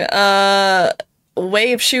interesting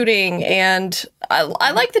way of shooting, and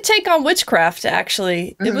I like the take on witchcraft,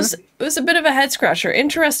 actually. It was a bit of a head-scratcher.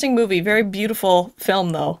 Interesting movie. Very beautiful film,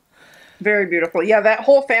 though. Very beautiful. Yeah, that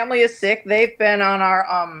whole family is sick. They've been on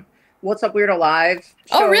our What's Up Weirdo Live shows.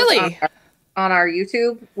 Oh, really? on our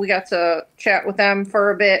YouTube. We got to chat with them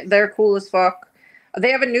for a bit. They're cool as fuck.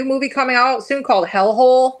 They have a new movie coming out soon called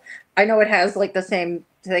Hellhole. I know it has like the same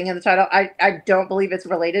thing in the title. I don't believe it's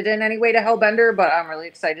related in any way to Hellbender, but I'm really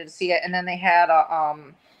excited to see it. And then they had a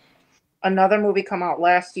another movie come out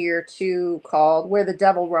last year too called Where the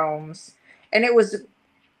Devil Roams, and it was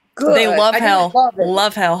good. They love hell.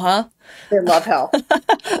 Love hell, huh? They love hell.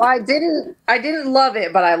 Well, I didn't love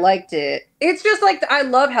it, but I liked it. It's just like I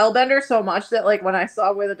love Hellbender so much that like when I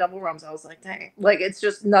saw Where the Devil Roams, I was like, dang, like it's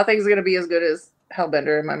just nothing's gonna be as good as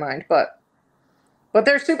Hellbender in my mind. But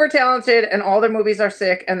they're super talented, and all their movies are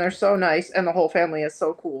sick, and they're so nice, and the whole family is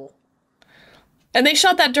so cool. And they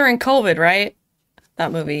shot that during COVID, right?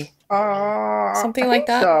 That movie. Something like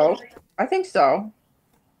that. So I think so.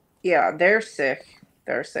 Yeah, they're sick.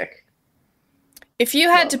 They're sick. If you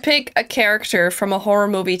had to pick a character from a horror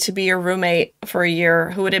movie to be your roommate for a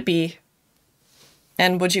year, who would it be?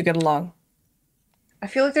 And would you get along? I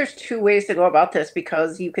feel like there's two ways to go about this,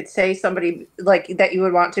 because you could say somebody like that you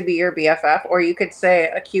would want to be your BFF, or you could say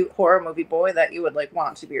a cute horror movie boy that you would like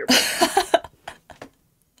want to be your BFF.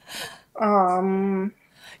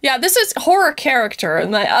 Yeah, this is horror character,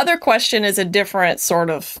 and the other question is a different sort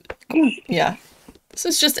of, yeah. This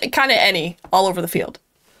is just kind of any, all over the field.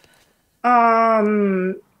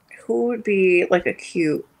 Who would be like a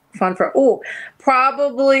cute, fun for? Oh,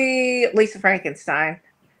 probably Lisa Frankenstein.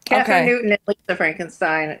 Catherine Newton and Lisa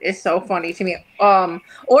Frankenstein is so funny to me.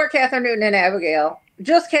 Or Catherine Newton and Abigail.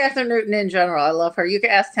 Just Catherine Newton in general. I love her. You can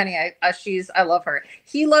ask Tenney. I love her.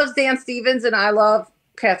 He loves Dan Stevens, and I love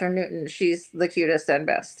Catherine Newton. She's the cutest and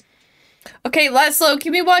best. Okay, Laszlo,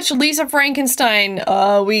 can we watch Lisa Frankenstein?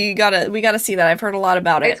 We gotta see that. I've heard a lot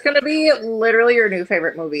about it. It's gonna be literally your new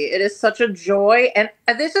favorite movie. It is such a joy, and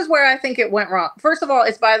this is where I think it went wrong. First of all,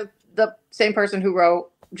 it's by the same person who wrote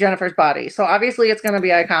Jennifer's Body, so obviously it's gonna be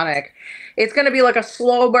iconic. It's gonna be like a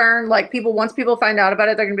slow burn. Like once people find out about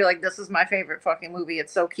it, they're gonna be like, "This is my favorite fucking movie.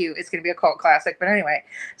 It's so cute." It's gonna be a cult classic. But anyway,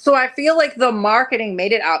 so I feel like the marketing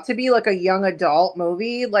made it out to be like a young adult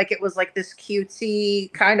movie. Like it was like this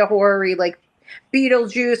cutesy kind of horror-y, like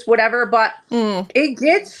Beetlejuice, whatever. But it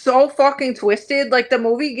gets so fucking twisted. Like the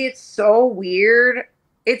movie gets so weird.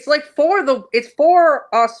 It's like it's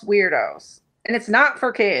for us weirdos. And it's not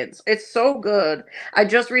for kids. It's so good. I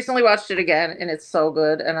just recently watched it again, and it's so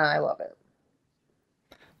good, and I love it.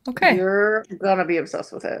 Okay. You're gonna be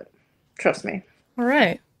obsessed with it. Trust me. All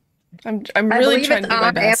right. I'm really trying to do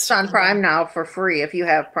my best. It's on Amazon Prime now for free if you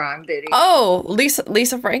have Prime Video. Oh,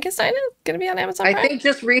 Lisa Frankenstein is gonna be on Amazon Prime? I think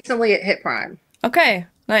just recently it hit Prime. Okay,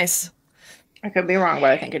 nice. I could be wrong,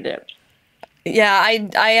 but I think it did. Yeah,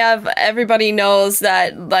 I have, everybody knows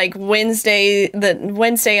that like Wednesday on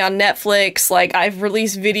Netflix, like I've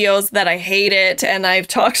released videos that I hate it, and I've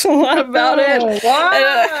talked a lot about it.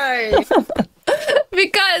 Why?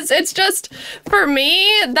 Because it's just, for me,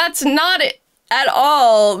 that's not it at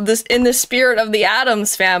all this in the spirit of the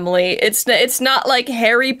Addams Family. It's not like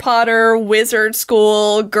Harry Potter, Wizard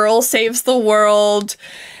School, Girl Saves the World.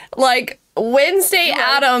 Like, Wednesday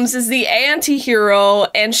Addams is the anti-hero,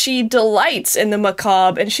 and she delights in the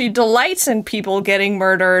macabre, and she delights in people getting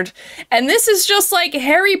murdered. And this is just like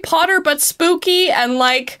Harry Potter, but spooky, and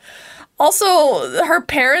like, also, her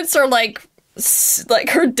parents are like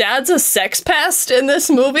her dad's a sex pest in this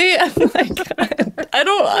movie. I'm like, I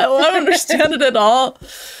don't understand it at all.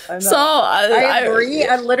 So I agree.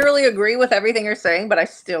 I literally agree with everything you're saying, but I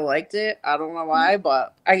still liked it. I don't know why,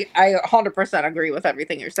 but I 100% agree with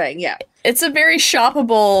everything you're saying. Yeah. It's a very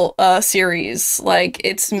shoppable series. Like,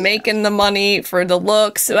 it's making the money for the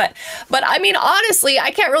looks. But I mean, honestly,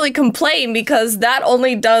 I can't really complain, because that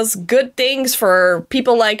only does good things for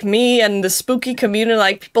people like me and the spooky community.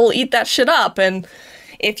 Like, people eat that shit up. And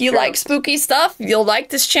if you like spooky stuff, you'll like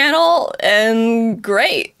this channel, and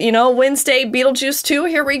great. You know, Wednesday, Beetlejuice 2,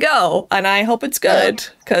 here we go. And I hope it's good,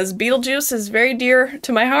 because Beetlejuice is very dear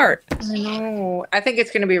to my heart. I know. I think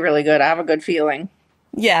it's going to be really good. I have a good feeling.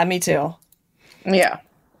 Yeah, me too. Yeah.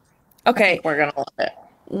 Okay. We're going to love it.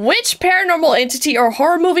 Which paranormal entity or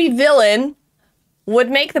horror movie villain would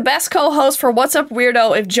make the best co-host for What's Up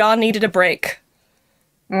Weirdo if John needed a break?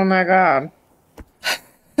 Oh my God.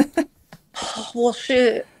 Well,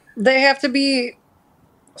 shit. They have to be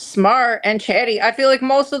smart and chatty. I feel like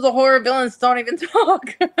most of the horror villains don't even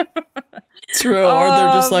talk. True. Or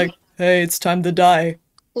they're just like, hey, it's time to die.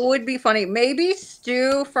 Would be funny. Maybe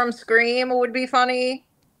Stu from Scream would be funny.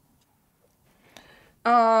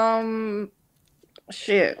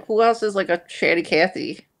 Shit. Who else is like a chatty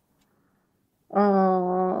Cathy?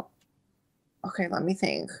 Okay, let me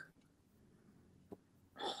think.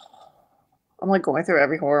 I'm like going through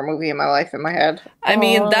every horror movie in my life in my head. I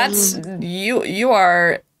mean, that's you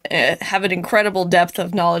are have an incredible depth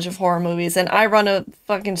of knowledge of horror movies, and I run a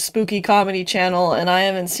fucking spooky comedy channel, and I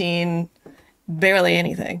haven't seen barely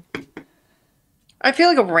anything. I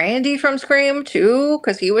feel like Randy from Scream too,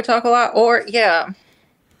 because he would talk a lot. Or yeah,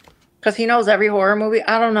 because he knows every horror movie.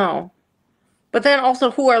 I don't know, but then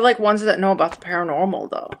also who are like ones that know about the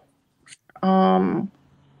paranormal though?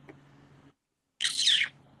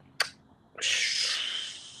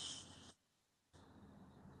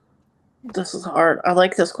 This is hard. I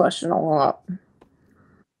like this question a lot.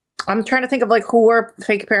 I'm trying to think of like who were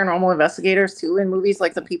fake paranormal investigators too in movies,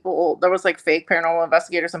 like the people there was like fake paranormal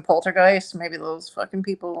investigators in Poltergeist. Maybe those fucking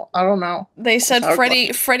people. I don't know. They said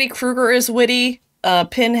Freddy Krueger is witty.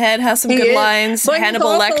 Pinhead has some good lines. But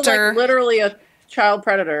Hannibal he's also, Lecter, like, literally a child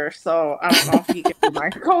predator. So I don't know if he can be my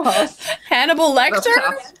co-host. Hannibal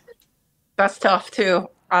Lecter. That's tough too.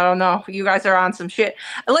 I don't know. You guys are on some shit.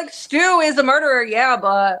 Like Stu is a murderer, yeah,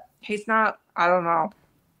 but he's not. I don't know.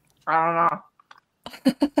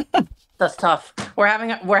 That's tough. We're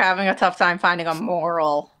having a tough time finding a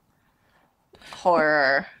moral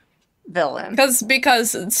horror villain.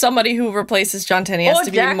 Because somebody who replaces John Tenney has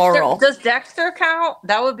to be moral. Does Dexter count?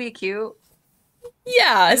 That would be cute.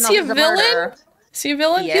 Yeah. Is he a villain? Is he a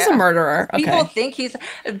villain? Yeah. He's a murderer. Okay. People think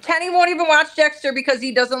Tenney won't even watch Dexter because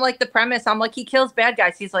he doesn't like the premise. I'm like, he kills bad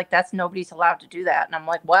guys. He's like, nobody's allowed to do that. And I'm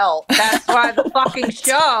like, well, that's why the fucking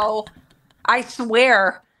show. I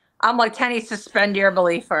swear. I'm like, Tenney, suspend your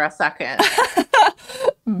belief for a second.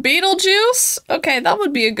 Beetlejuice? Okay, that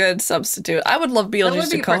would be a good substitute. I would love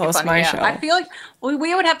Beetlejuice to co-host my show. I feel like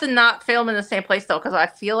we would have to not film in the same place, though, because I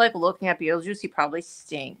feel like looking at Beetlejuice, he probably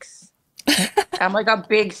stinks. I'm like a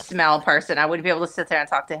big smell person. I wouldn't be able to sit there and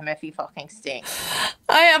talk to him if he fucking stinks.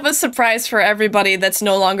 I have a surprise for everybody that's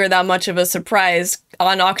no longer that much of a surprise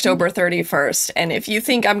on October 31st. And if you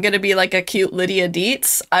think I'm going to be like a cute Lydia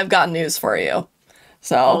Dietz, I've got news for you.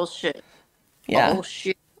 So, bullshit. Yeah.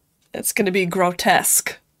 Bullshit. It's going to be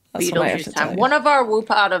grotesque. That's what I have to tell you. One of our Whoop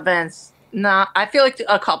Out events, I feel like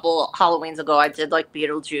a couple Halloweens ago, I did like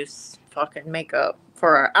Beetlejuice fucking makeup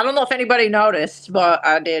for, I don't know if anybody noticed, but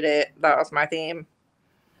I did it. That was my theme.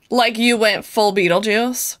 Like you went full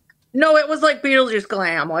Beetlejuice? No, it was like Beetlejuice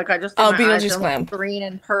glam. Like I just did my Beetlejuice eyes glam. Green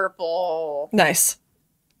and purple. Nice.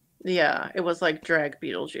 Yeah, it was like drag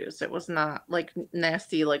Beetlejuice. It was not like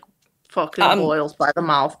nasty, like fucking boils by the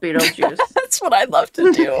mouth Beetlejuice. That's what I love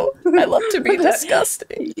to do. I love to be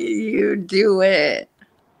disgusting. You do it.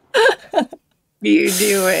 You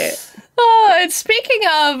do it. And speaking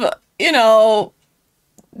of,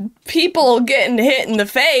 people getting hit in the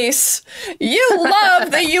face, you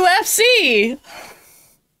love the UFC.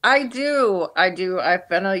 I do. I've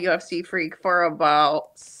been a UFC freak for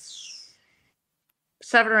about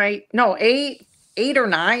 8 or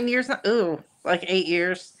 9 years. Like 8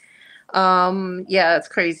 years. Yeah, it's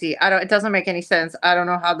crazy. It doesn't make any sense. I don't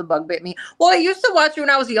know how the bug bit me. Well, I used to watch it when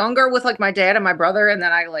I was younger with like my dad and my brother, and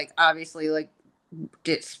then I like obviously like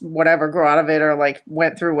did whatever, grow out of it, or like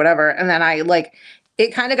went through whatever, and then I like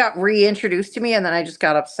it kind of got reintroduced to me, and then I just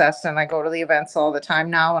got obsessed, and I go to the events all the time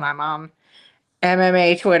now, and I'm on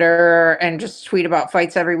MMA Twitter and just tweet about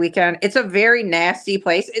fights every weekend. It's a very nasty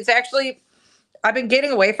place. It's actually, I've been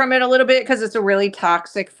getting away from it a little bit because it's a really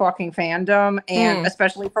toxic fucking fandom. And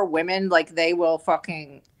especially for women, like they will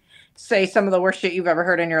fucking say some of the worst shit you've ever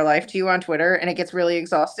heard in your life to you on Twitter. And it gets really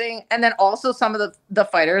exhausting. And then also some of the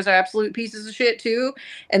fighters are absolute pieces of shit too.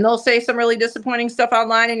 And they'll say some really disappointing stuff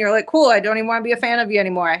online. And you're like, cool, I don't even want to be a fan of you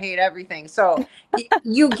anymore. I hate everything. So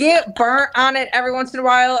you get burnt on it every once in a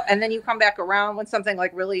while. And then you come back around when something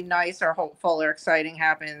like really nice or hopeful or exciting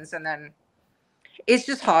happens. And then it's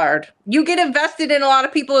just hard. You get invested in a lot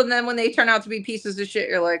of people, and then when they turn out to be pieces of shit,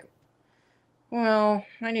 you're like, well,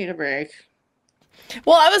 I need a break.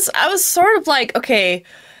 Well, I was sort of like, okay,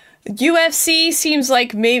 UFC seems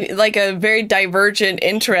like maybe like a very divergent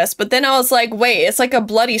interest, but then I was like, wait, it's like a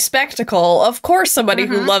bloody spectacle. Of course somebody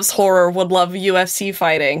who loves horror would love UFC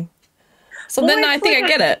fighting. So then I think I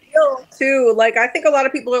get it. Too. Like, I think a lot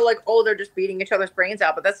of people are like, oh, they're just beating each other's brains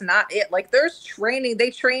out, but that's not it. Like, there's training.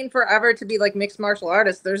 They train forever to be like mixed martial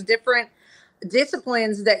artists. There's different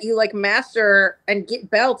disciplines that you like master and get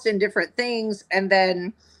belts in different things. And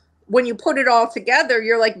then when you put it all together,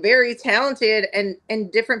 you're like very talented,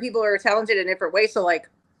 and different people are talented in different ways. So like,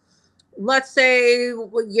 let's say,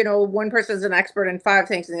 one person's an expert in 5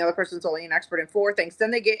 things and the other person's only an expert in 4 things.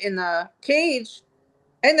 Then they get in the cage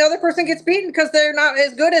and the other person gets beaten because they're not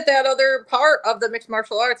as good at that other part of the mixed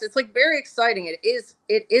martial arts. It's like very exciting. It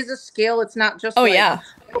is a skill. It's not just we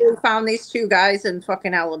found these two guys in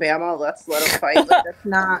fucking Alabama, let's let them fight. Like,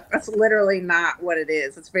 that's literally not what it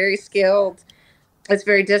is. It's very skilled. It's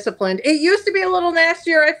very disciplined. It used to be a little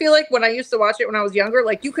nastier, I feel like, when I used to watch it when I was younger.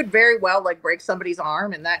 Like, you could very well like break somebody's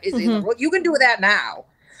arm, and that is illegal. You can do that now.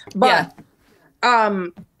 But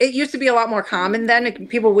it used to be a lot more common then.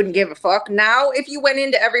 People wouldn't give a fuck. Now, if you went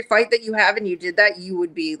into every fight that you have and you did that, you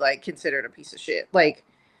would be like considered a piece of shit. Like,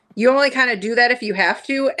 you only kind of do that if you have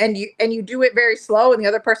to, and you do it very slow, and the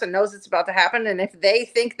other person knows it's about to happen. And if they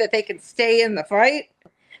think that they can stay in the fight,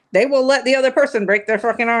 they will let the other person break their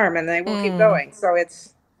fucking arm, and they will keep going. So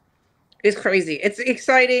it's crazy. It's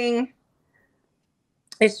exciting.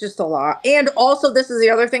 It's just a lot. And also, this is the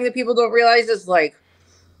other thing that people don't realize is, like,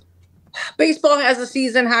 baseball has a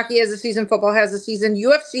season, hockey has a season, football has a season.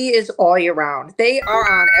 UFC is all year round. They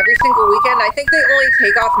are on every single weekend. I think they only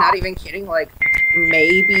take off, not even kidding, like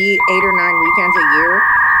maybe 8 or 9 weekends a year.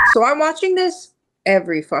 So I'm watching this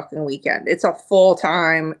every fucking weekend. It's a full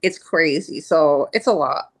time. It's crazy. So it's a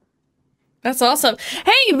lot. That's awesome.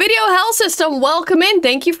 Hey, Video Hell System, welcome in.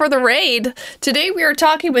 Thank you for the raid. Today we are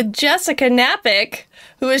talking with Jessica Knapik,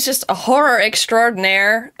 who is just a horror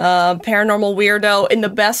extraordinaire, paranormal weirdo in the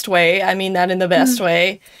best way. I mean that in the best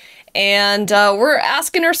way. And we're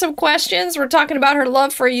asking her some questions. We're talking about her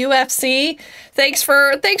love for UFC. Thanks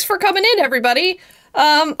for coming in, everybody.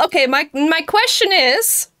 Okay, my question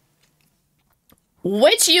is,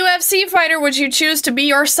 which UFC fighter would you choose to be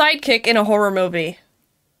your sidekick in a horror movie?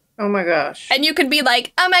 Oh my gosh. And you could be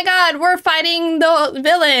like, oh my god, we're fighting the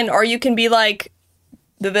villain. Or you can be like,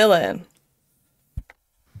 the villain.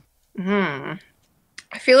 I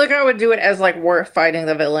feel like I would do it as like we're fighting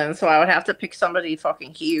the villain. So I would have to pick somebody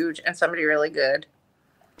fucking huge and somebody really good.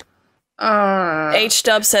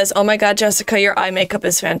 H-Dub says, oh my god, Jessica, your eye makeup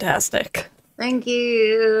is fantastic. Thank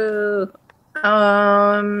you.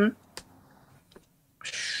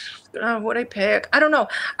 What I pick? I don't know.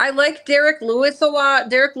 I like Derek Lewis a lot.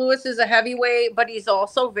 Derek Lewis is a heavyweight, but he's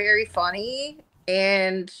also very funny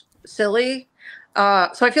and silly. So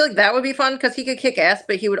I feel like that would be fun because he could kick ass,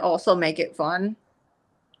 but he would also make it fun.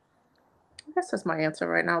 I guess that's my answer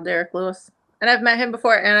right now, Derek Lewis. And I've met him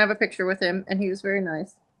before, and I have a picture with him, and he was very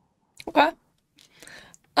nice. Okay.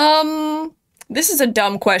 This is a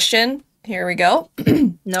dumb question. Here we go.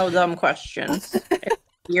 No dumb questions.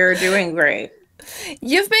 You're doing great.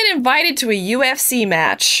 You've been invited to a UFC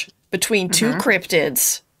match between two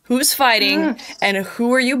cryptids. Who's fighting, and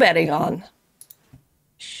who are you betting on?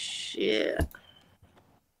 Shit.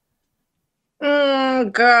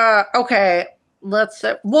 God. Okay. Let's.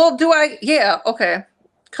 Well, do I? Yeah. Okay.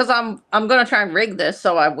 Because I'm gonna try and rig this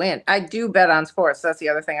so I win. I do bet on sports. That's the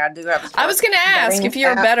other thing. I do have. I was gonna ask if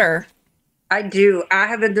you're better. I do. I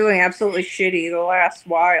have been doing absolutely shitty the last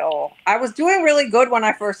while. I was doing really good when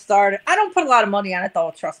I first started. I don't put a lot of money on it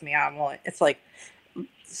though. Trust me, it's like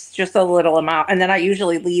it's just a little amount, and then I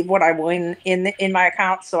usually leave what I win in my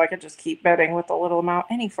account so I could just keep betting with a little amount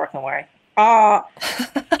any fucking way.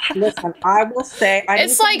 Listen, I will say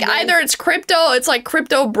it's like either it's like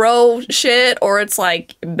crypto bro shit, or it's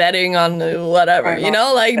like betting on whatever, you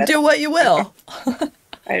know, like do what you will.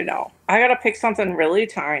 I know. I gotta pick something really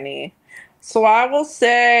tiny. So I will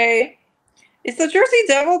say, is the Jersey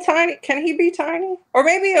Devil tiny? Can he be tiny? Or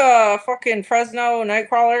maybe a fucking Fresno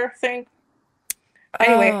Nightcrawler thing?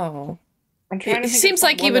 Anyway. I'm trying to think. It seems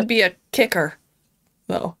like he would be a kicker,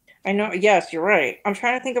 though. I know. Yes, you're right. I'm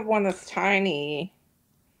trying to think of one that's tiny.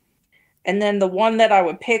 And then the one that I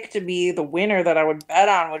would pick to be the winner that I would bet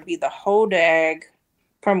on would be the Hodag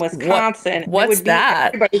from Wisconsin. What's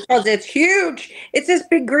that? Because it's huge. It's this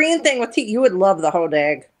big green thing with teeth. You would love the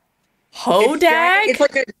Hodag. Hodag? It's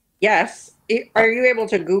like yes. Are you able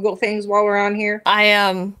to Google things while we're on here? I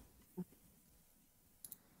am.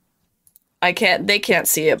 I can't. They can't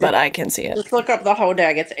see it, but I can see it. Just look up the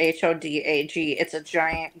Hodag. It's Hodag. It's a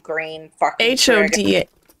giant green fucking. Hodad.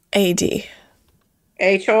 Hodad.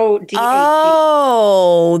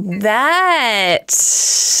 Oh, that.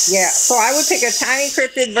 Yeah. So I would pick a tiny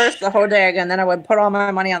cryptid versus the Hodag, and then I would put all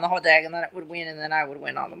my money on the Hodag, and then it would win, and then I would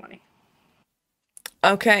win all the money.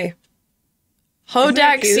 Okay.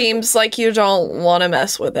 Hodag seems like you don't want to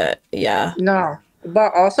mess with it. Yeah. No.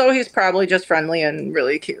 But also he's probably just friendly and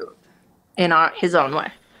really cute in his own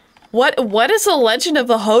way. What is the legend of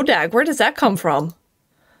the Hodag? Where does that come from?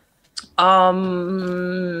 I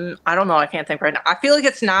don't know. I can't think right now. I feel like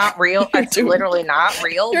it's not real. It's literally not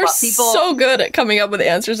real. You're but people so good at coming up with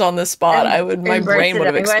answers on the spot. My brain would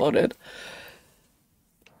have exploded.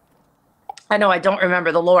 I know, I don't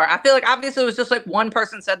remember the lore. I feel like obviously it was just like one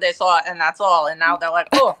person said they saw it and that's all. And now they're like,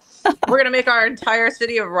 oh, we're going to make our entire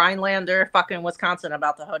city of Rhinelander fucking Wisconsin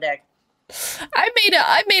about the Hodag.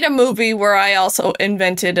 I made a movie where I also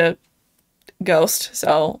invented a ghost.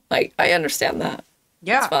 So I understand that.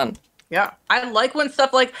 Yeah. It's fun. Yeah. I like when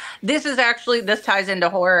stuff like this ties into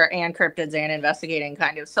horror and cryptids and investigating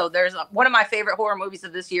kind of. So there's one of my favorite horror movies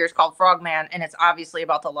of this year is called Frogman. And it's obviously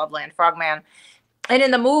about the Loveland Frogman. And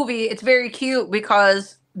in the movie, it's very cute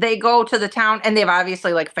because they go to the town and they've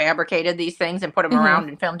obviously like fabricated these things and put them around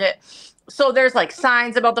and filmed it. So there's like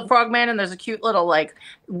signs about the Frogman and there's a cute little like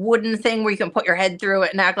wooden thing where you can put your head through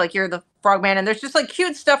it and act like you're the Frogman. And there's just like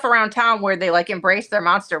cute stuff around town where they like embrace their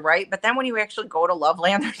monster, right? But then when you actually go to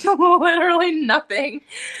Loveland, there's literally nothing.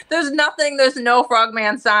 There's nothing. There's no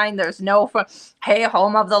Frogman sign. There's no, hey,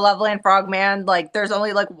 home of the Loveland Frogman. Like there's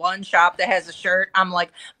only like one shop that has a shirt. I'm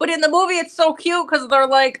like, but in the movie, it's so cute because they're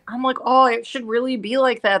like, I'm like, oh, it should really be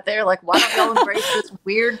like that there. Like, why don't y'all embrace this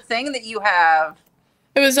weird thing that you have?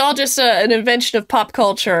 It was all just an invention of pop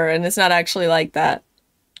culture, and it's not actually like that.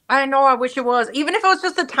 I know, I wish it was. Even if it was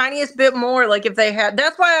just the tiniest bit more, like if they had...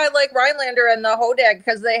 That's why I like Rhinelander and the Hodag,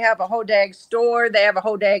 because they have a Hodag store, they have a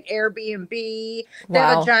Hodag Airbnb, they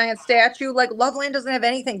have a giant statue. Like, Loveland doesn't have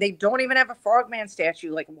anything. They don't even have a Frogman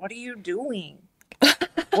statue. Like, what are you doing?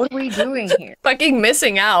 What are we doing here? Fucking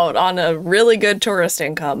missing out on a really good tourist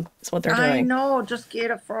income. That's what they're doing. I know. Just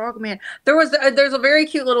get a Frogman. There's a very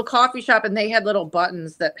cute little coffee shop, and they had little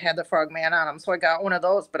buttons that had the Frogman on them. So I got one of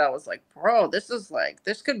those. But I was like, bro, this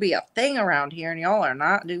could be a thing around here, and y'all are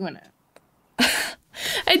not doing it.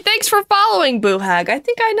 Hey, thanks for following, Boo Hag. I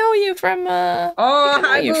think I know you from.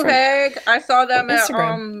 Hi, Boo Hag. I saw them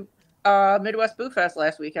at Midwest Boo Fest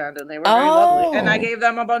last weekend, and they were very lovely. And I gave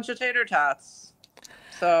them a bunch of tater tots.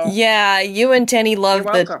 So yeah, you and Tenney love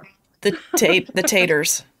the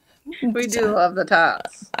taters. We do love the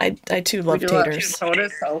tots. I too love taters.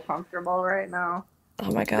 Soda's so comfortable right now.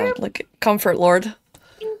 Oh my god, look at Comfort Lord.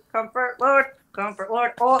 Comfort Lord. Comfort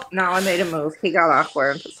Lord. Oh, now I made a move. He got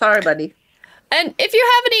awkward. Sorry, buddy. And if you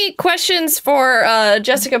have any questions for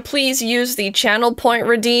Jessica, please use the channel point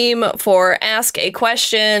redeem for Ask a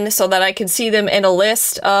Question so that I can see them in a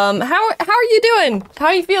list. How are you doing? How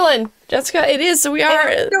are you feeling, Jessica? We are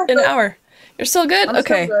an hour. You're still good? I'm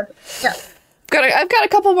okay. Still good. Yeah. I've got a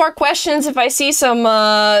couple more questions. If I see some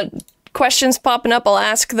questions popping up, I'll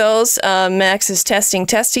ask those. Max is testing.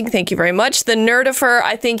 Thank you very much. The Nerdifer,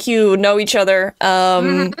 I think you know each other.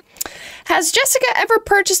 Has Jessica ever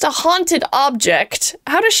purchased a haunted object?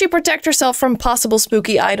 How does she protect herself from possible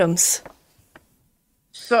spooky items?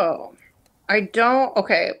 So, I don't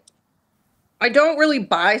really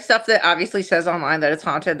buy stuff that obviously says online that it's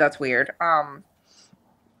haunted. That's weird.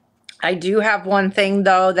 I do have one thing,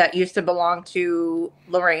 though, that used to belong to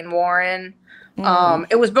Lorraine Warren.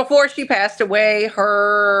 It was before she passed away.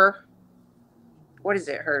 Her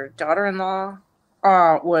daughter-in-law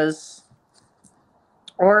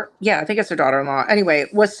I think it's her daughter-in-law. Anyway,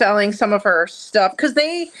 was selling some of her stuff because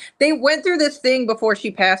they went through this thing before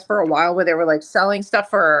she passed for a while where they were like selling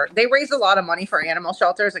stuff they raised a lot of money for animal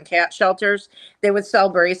shelters and cat shelters. They would sell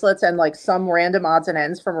bracelets and like some random odds and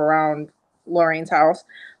ends from around Lorraine's house.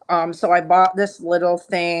 So I bought this little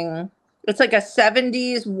thing. It's like a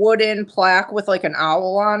 70s wooden plaque with like an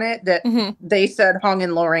owl on it that they said hung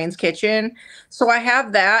in Lorraine's kitchen. So I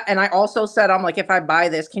have that. And I also said, I'm like, if I buy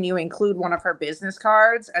this, can you include one of her business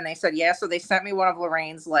cards? And they said, yeah. So they sent me one of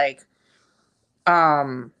Lorraine's like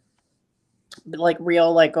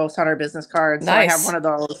real like ghost hunter business cards. Nice. So I have one of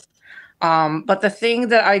those. But the thing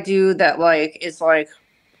that I do that like is like,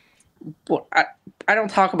 I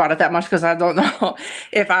don't talk about it that much because I don't know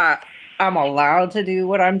if I'm allowed to do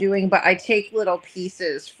what I'm doing, but I take little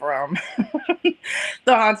pieces from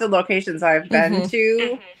the haunted locations I've been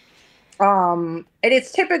to. And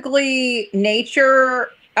it's typically nature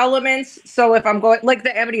elements. So if I'm going, like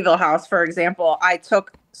the Amityville house, for example, I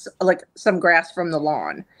took like some grass from the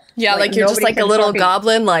lawn. Yeah, like you're just like a little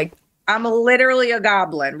goblin, like. I'm literally a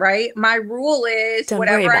goblin, right? My rule is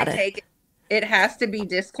whatever I take, it has to be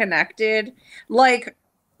disconnected. Like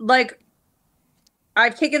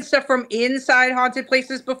I've taken stuff from inside haunted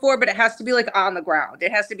places before, but it has to be like on the ground.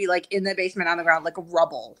 It has to be like in the basement on the ground, like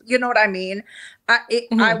rubble. You know what I mean?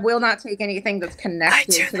 I will not take anything that's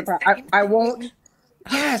connected to the I won't.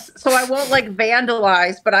 Yes. So I won't like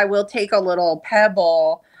vandalize, but I will take a little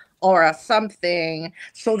pebble or a something.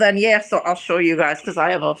 So then, so I'll show you guys because I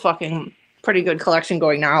have a fucking pretty good collection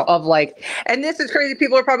going now of like, and this is crazy.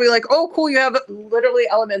 People are probably like, oh, cool. You have literally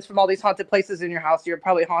elements from all these haunted places in your house. You're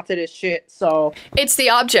probably haunted as shit. So it's the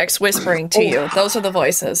objects whispering to you. Those are the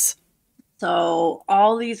voices. So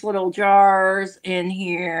all these little jars in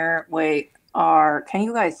here, can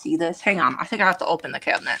you guys see this? Hang on. I think I have to open the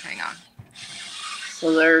cabinet. Hang on.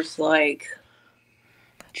 So there's like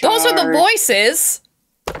Those are the voices.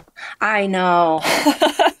 I know.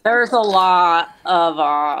 There's a lot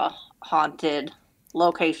of haunted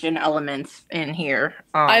location elements in here.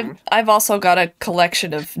 I've also got a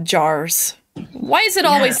collection of jars. Why is it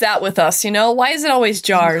always that with us, you know? Why is it always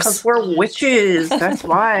jars? Because we're witches. That's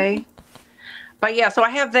why. But yeah, so I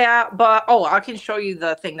have that. But I can show you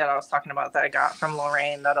the thing that I was talking about that I got from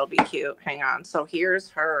Lorraine. That'll be cute. Hang on. So here's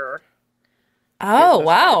her. Oh,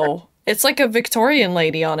 wow. It's like a Victorian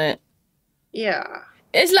lady on it. Yeah.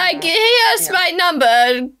 It's like, here's my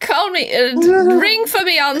number. Call me, ring for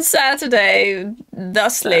me on Saturday.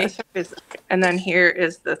 Thusly. And then here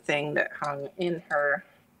is the thing that hung in her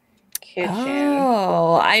kitchen.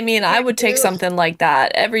 Oh, I mean, I would take something like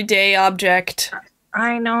that. Everyday object.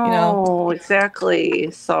 I know,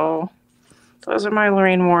 exactly. So those are my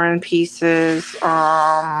Lorraine Warren pieces.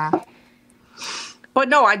 But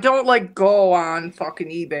no, I don't like go on fucking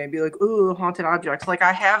eBay and be like, ooh, haunted objects. Like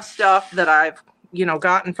I have stuff that I've,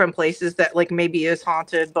 gotten from places that like maybe is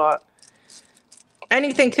haunted, but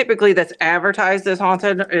anything typically that's advertised as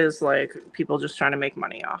haunted is like people just trying to make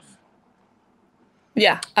money off.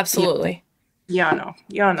 Yeah, absolutely. Yeah, I know.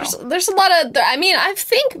 There's a lot of,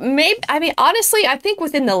 honestly, I think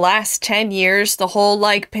within the last 10 years, the whole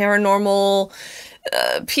like paranormal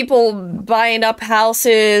people buying up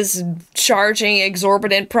houses, charging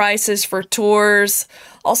exorbitant prices for tours.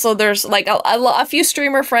 Also, there's like a few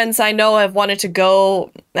streamer friends I know have wanted to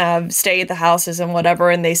go stay at the houses and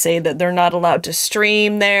whatever, and they say that they're not allowed to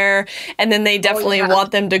stream there. And then they definitely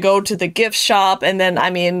want them to go to the gift shop. And then,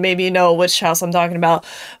 I mean, maybe you know which house I'm talking about,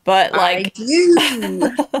 but like. I do.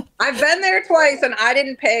 I've been there twice and I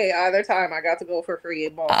didn't pay either time. I got to go for free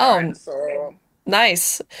both times, so.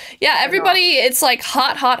 Nice. Yeah, everybody, it's like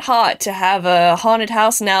hot to have a haunted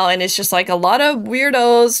house now, and it's just like a lot of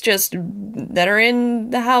weirdos just that are in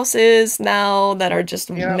the houses now that are just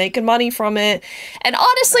making money from it. And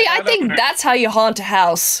honestly, I think that's how you haunt a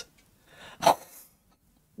house.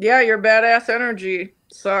 Yeah, your badass energy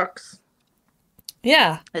sucks.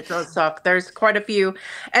 Yeah. It does suck. There's quite a few.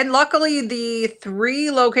 And luckily, the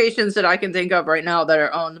 3 locations that I can think of right now that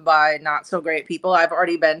are owned by not so great people, I've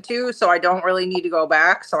already been to, so I don't really need to go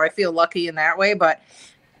back. So I feel lucky in that way. But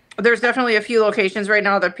there's definitely a few locations right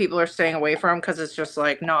now that people are staying away from because it's just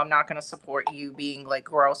like, no, I'm not going to support you being like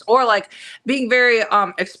gross or like being very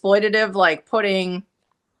exploitative, like putting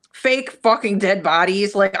fake fucking dead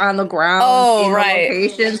bodies like on the ground in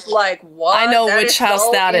locations. Like, what? I know which house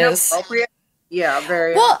that is. Yeah,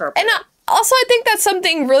 very well, and also I think that's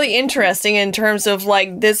something really interesting in terms of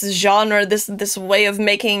like this genre, this way of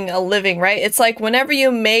making a living, right? It's like whenever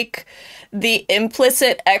you make the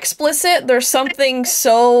implicit explicit, there's something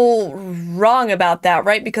so wrong about that,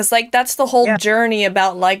 right? Because like that's the whole journey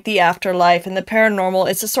about like the afterlife and the paranormal.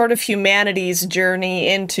 It's a sort of humanity's journey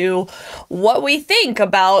into what we think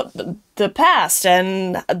about the past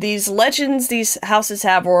and these legends these houses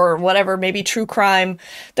have, or whatever, maybe true crime.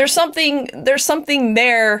 There's something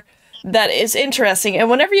there that is interesting. And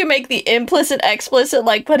whenever you make the implicit explicit,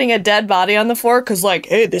 like putting a dead body on the floor, because like,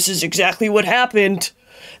 hey, this is exactly what happened.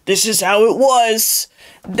 This is how it was.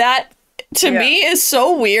 That, to me, is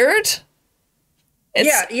so weird.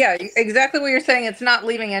 Yeah, exactly what you're saying. It's not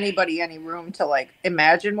leaving anybody any room to, like,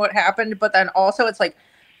 imagine what happened. But then also it's, like,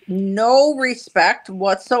 no respect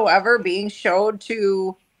whatsoever being showed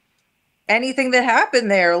to anything that happened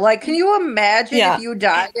there. Like, can you imagine if you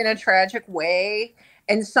died in a tragic way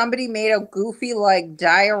and somebody made a goofy like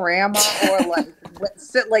diorama or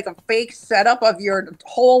like a fake setup of your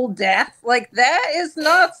whole death? Like that is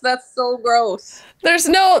nuts. That's so gross. There's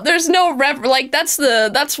no like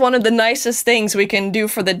that's one of the nicest things we can do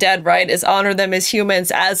for the dead, right? Is honor them as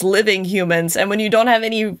humans, as living humans. And when you don't have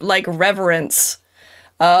any like reverence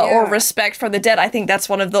or respect for the dead, I think that's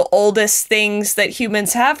one of the oldest things that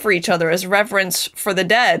humans have for each other is reverence for the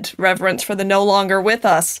dead, reverence for the no longer with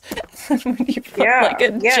us. When you put like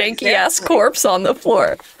a janky ass corpse on the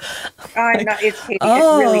floor. I know, it's hideous. It's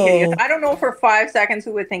really hideous. I don't know for 5 seconds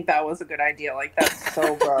who would think that was a good idea. Like that's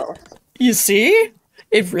so gross. You see?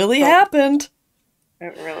 It really happened.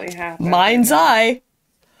 It really happened. Mind's eye.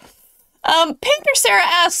 Painter Sarah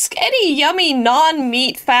asks, any yummy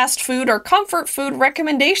non-meat fast food or comfort food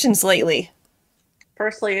recommendations lately?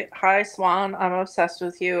 Personally, hi Swan, I'm obsessed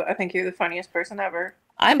with you. I think you're the funniest person ever.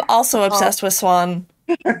 I'm also obsessed with Swan.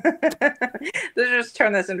 Let's just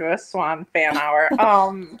turn this into a Swan fan hour.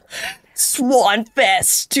 Swan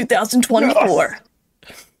Fest 2024.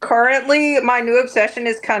 Currently, my new obsession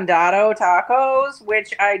is condado tacos,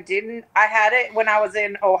 which I had it when I was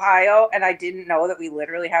in Ohio, and I didn't know that we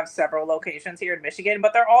literally have several locations here in Michigan,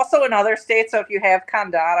 but they're also in other states. So if you have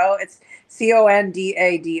condado, it's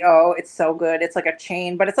Condado. It's so good. It's like a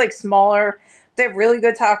chain, but it's like smaller. They have really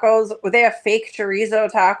good tacos. They have fake chorizo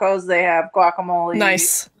tacos. They have guacamole.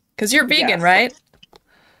 Nice. Because you're vegan, right?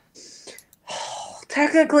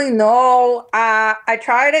 Technically, no. I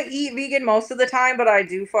try to eat vegan most of the time, but I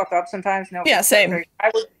do fuck up sometimes. No, yeah, same.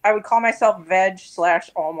 I would call myself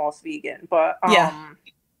veg/almost vegan, but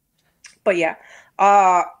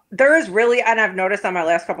there is really, and I've noticed on my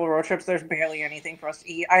last couple of road trips, there's barely anything for us to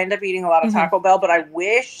eat. I end up eating a lot of Taco Bell, but I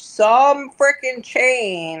wish some freaking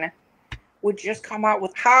chain would just come out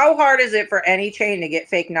with, how hard is it for any chain to get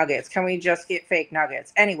fake nuggets? Can we just get fake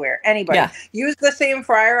nuggets anywhere? Anybody? Yeah. Use the same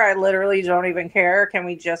fryer. I literally don't even care. Can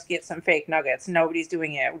we just get some fake nuggets? Nobody's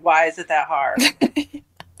doing it. Why is it that hard?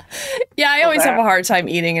 Yeah, I always have a hard time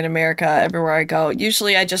eating in America everywhere I go.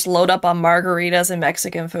 Usually I just load up on margaritas and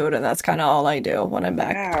Mexican food, and that's kind of all I do when I'm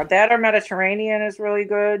back. Yeah, that or Mediterranean is really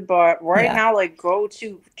good, but right now, like, go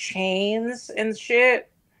to chains and shit,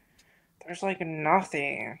 there's like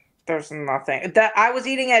nothing. There's nothing. That I was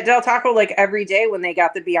eating at Del Taco like every day when they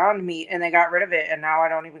got the Beyond Meat and they got rid of it, and now I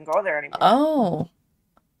don't even go there anymore. Oh.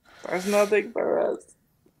 There's nothing for us.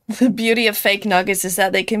 The beauty of fake nuggets is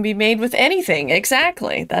that they can be made with anything.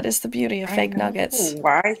 Exactly. That is the beauty of fake nuggets.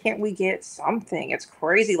 Why can't we get something? It's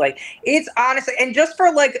crazy. Like, it's honestly, and just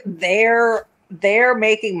for like their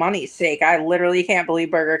making money's sake, I literally can't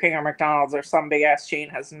believe Burger King or McDonald's or some big ass chain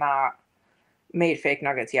has not made fake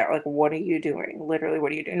nuggets yet. Like, what are you doing? Literally,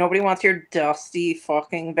 what are you doing? Nobody wants your dusty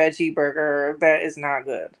fucking veggie burger that is not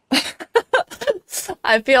good.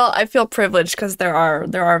 I feel privileged because there are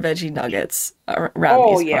veggie nuggets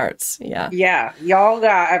around these parts. Yeah, y'all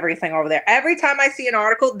got everything over there. Every time I see an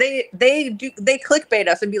article, they clickbait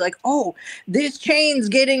us and be like, "Oh, this chain's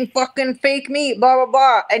getting fucking fake meat, blah blah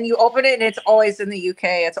blah," and you open it and it's always in the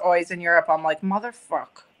UK, it's always in Europe. I'm like,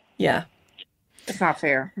 motherfuck. Yeah. It's not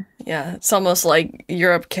fair. Yeah, it's almost like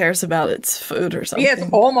Europe cares about its food or something. Yeah,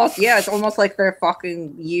 it's almost like they're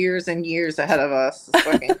fucking years and years ahead of us. It's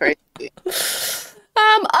fucking crazy.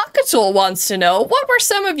 Akatul wants to know, what were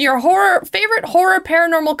some of your favorite horror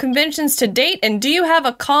paranormal conventions to date, and do you have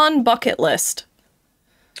a con bucket list?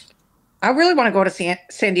 I really want to go to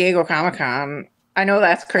San Diego Comic-Con. I know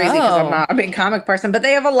that's crazy because I'm not a big comic person, but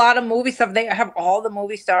they have a lot of movie stuff. They have all the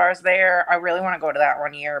movie stars there. I really want to go to that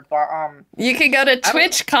one year, but you could go to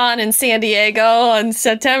TwitchCon in San Diego in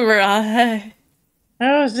September.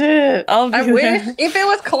 Oh shit! I wish if it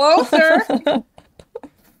was closer.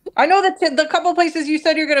 I know that the couple places you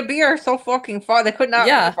said you're going to be are so fucking far. They could not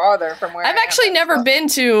be farther from where I've actually never been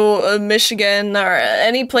to Michigan or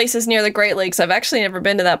any places near the Great Lakes. I've actually never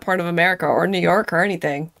been to that part of America or New York or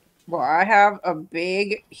anything. Well, I have a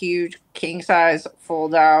big, huge, king-size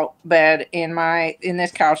fold-out bed in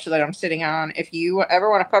this couch that I'm sitting on. If you ever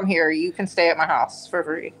want to come here, you can stay at my house for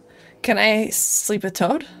free. Can I sleep with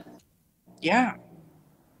Toad? Yeah.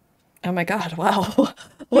 Oh my god, wow.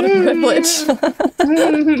 What a privilege.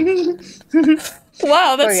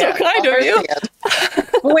 Wow, that's so kind of you.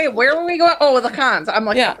 Wait, where were we going? Oh, the cons. I'm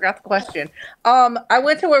like, I forgot the question. I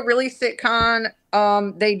went to a really sick con.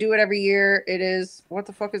 They do it every year. It is, what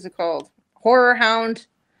the fuck is it called? Horror Hound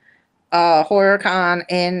Horror Con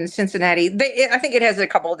in Cincinnati. I think it has a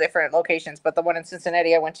couple of different locations, but the one in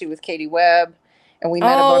Cincinnati I went to with Katie Webb, and we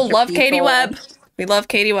met a bunch of people. Katie Webb. We love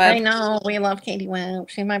Katie Webb. I know, we love Katie Webb.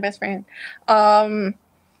 She's my best friend.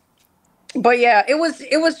 But yeah, it was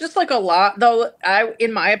just like a lot, though.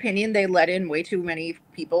 In my opinion, they let in way too many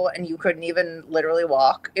people, and you couldn't even literally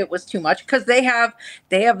walk. It was too much because they have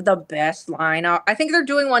the best lineup. I think they're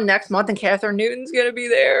doing one next month, and Catherine Newton's gonna be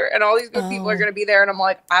there, and all these good people are gonna be there. And I'm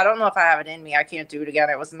like, I don't know if I have it in me. I can't do it again.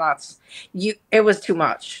 It was nuts. It was too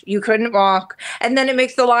much. You couldn't walk, and then it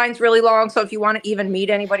makes the lines really long. So if you want to even meet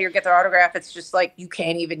anybody or get their autograph, it's just like you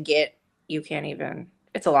can't even.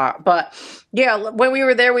 It's a lot. But yeah, when we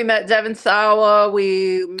were there, we met Devin Sawa.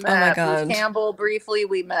 We met Bruce Campbell briefly.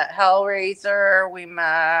 We met Hellraiser. We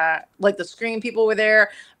met, like, the Scream people were there.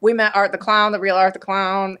 We met Art the Clown, the real Art the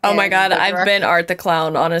Clown. Oh my God, I've been Art the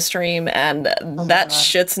Clown on a stream, and that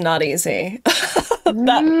shit's not easy.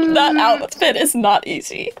 that outfit is not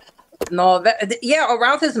easy. No,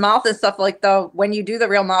 around his mouth and stuff, like, when you do the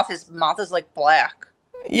real mouth, his mouth is like black.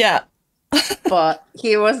 Yeah. But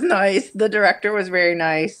he was nice. The director was very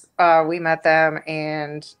nice. We met them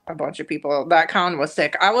and a bunch of people. That con was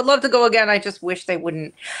sick. I would love to go again. I just wish they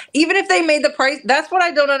wouldn't. Even if they made the price, that's what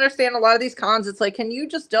I don't understand. A lot of these cons, it's like, can you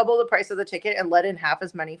just double the price of the ticket and let in half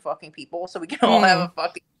as many fucking people so we can all have a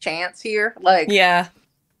fucking chance here? Like, yeah,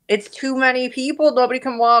 it's too many people. Nobody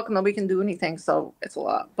can walk. Nobody can do anything. So it's a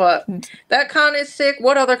lot. But that con is sick.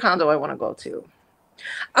 What other con do I want to go to?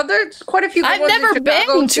 There's quite a few. I've never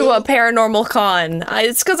been to a paranormal con.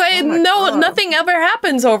 It's because I know nothing ever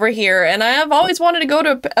happens over here, and I've always wanted to go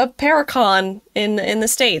to a paracon in the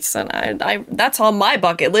States, and I that's on my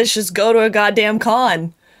bucket list. Just go to a goddamn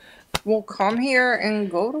con. Well, come here and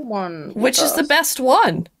go to one. Which is the best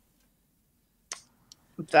one?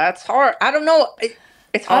 That's hard. I don't know.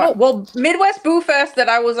 It's hard. Well, Midwest Boo Fest that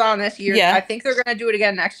I was on this year, I think they're gonna do it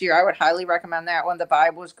again next year. I would highly recommend that one. The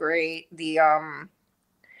vibe was great.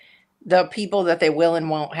 The people that they will and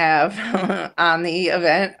won't have on the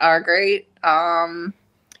event are great.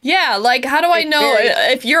 Yeah, like, how do I know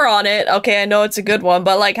if you're on it? Okay, I know it's a good one,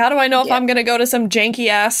 but, like, how do I know if I'm gonna go to some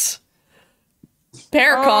janky-ass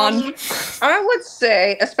Paracon? I would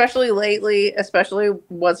say, especially lately, especially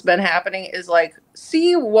what's been happening is, like,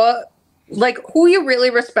 see what, like, who you really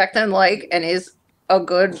respect and like and is a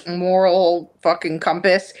good moral fucking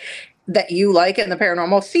compass that you like in the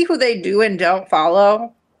paranormal. See who they do and don't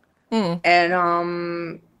follow.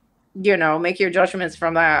 And you know, make your judgments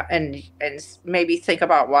from that, and maybe think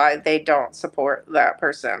about why they don't support that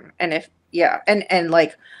person, and if and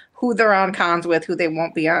like who they're on cons with, who they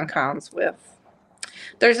won't be on cons with.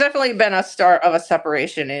 There's definitely been a start of a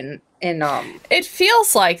separation in It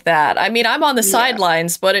feels like that. I mean, I'm on the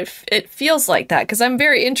sidelines, but it feels like that because I'm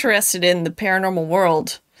very interested in the paranormal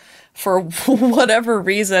world. For whatever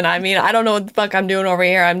reason. I mean, I don't know what the fuck I'm doing over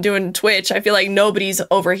here. I'm doing Twitch. I feel like nobody's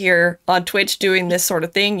over here on Twitch doing this sort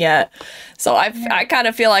of thing yet. So I kind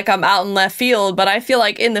of feel like I'm out in left field, but I feel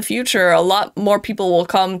like in the future, a lot more people will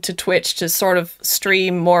come to Twitch to sort of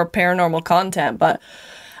stream more paranormal content. But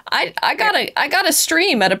I gotta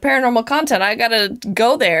stream at a paranormal content. I gotta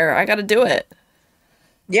go there. I gotta do it.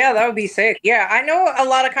 Yeah, that would be sick. Yeah, I know a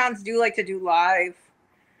lot of cons do like to do live.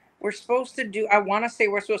 We're supposed to do, I want to say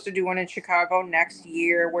we're supposed to do one in Chicago next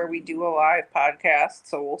year where we do a live podcast.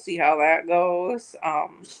 So we'll see how that goes.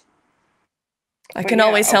 I can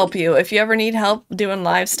always help you. If you ever need help doing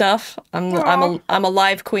live stuff, I'm a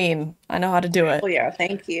live queen. I know how to do it. Oh yeah,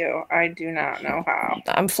 thank you. I do not know how.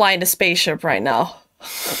 I'm flying a spaceship right now.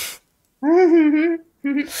 Yeah,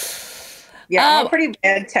 I'm a pretty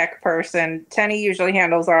bad tech person. Tenney usually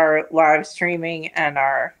handles our live streaming and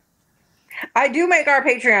I do make our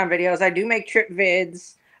Patreon videos. I do make trip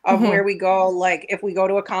vids of where we go. Like, if we go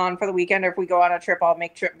to a con for the weekend or if we go on a trip, I'll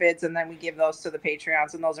make trip vids and then we give those to the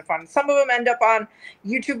Patreons, and those are fun. Some of them end up on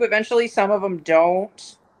YouTube eventually. Some of them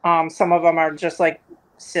don't. Some of them are just, like,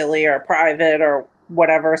 silly or private or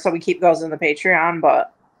whatever. So we keep those in the Patreon.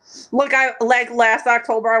 But, look, last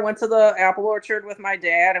October, I went to the apple orchard with my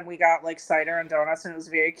dad and we got, like, cider and donuts, and it was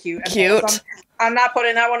very cute. And I'm not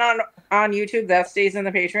putting that one on YouTube. That stays in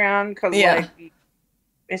the Patreon because like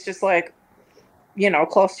it's just like, you know,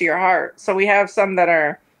 close to your heart. So we have some that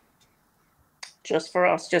are just for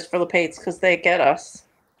us, just for the Pates, because they get us.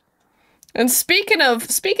 And speaking of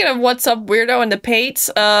What's Up Weirdo and the Pates,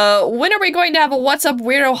 when are we going to have a What's Up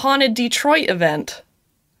Weirdo Haunted Detroit event?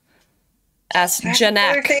 Asked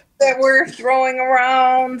Janak. Things that we're throwing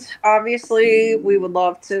around. Obviously, we would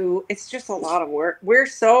love to. It's just a lot of work. We're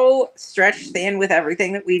so stretched thin with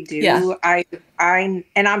everything that we do. Yeah.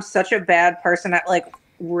 I'm such a bad person at like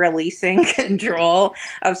releasing control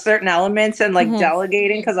of certain elements and like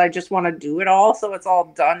delegating because I just want to do it all so it's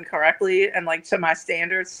all done correctly and like to my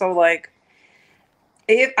standards. So like,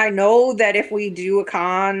 if I know that if we do a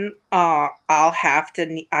con, I'll have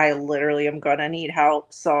to. I literally am gonna need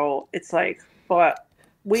help. So it's like, but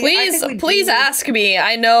please ask me.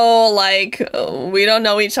 I know, like, we don't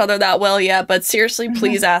know each other that well yet, but seriously,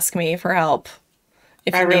 please ask me for help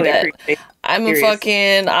if you need it. I'm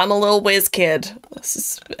a little whiz kid.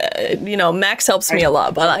 You know, Max helps me a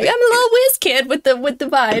lot, but I'm a little whiz kid with the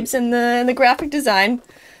vibes and the graphic design.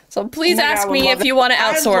 So please ask me if you want to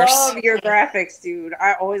outsource. I love your graphics, dude.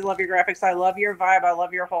 I always love your graphics. I love your vibe. I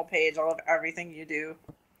love your whole page. I love everything you do.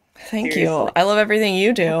 Thank you. I love everything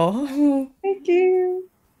you do. Thank you.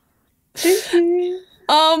 Thank you.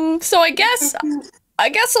 So I guess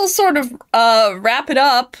I'll sort of wrap it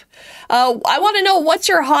up. I want to know, what's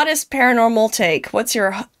your hottest paranormal take? What's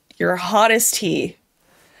your hottest tea?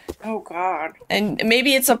 Oh, God. And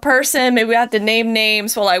maybe it's a person, maybe we have to name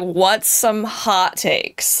names, but, like, what's some hot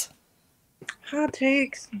takes? Hot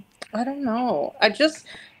takes? I don't know.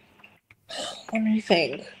 Let me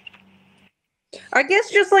think. I guess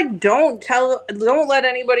just like don't let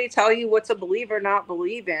anybody tell you what to believe or not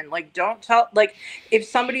believe in. Like don't tell, like if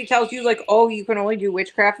somebody tells you like, oh, you can only do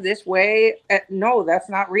witchcraft this way, no, that's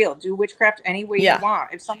not real. Do witchcraft any way you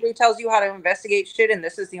want. If somebody tells you how to investigate shit and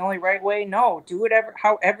this is the only right way, no, do whatever,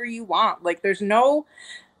 however you want. Like there's no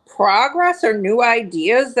progress or new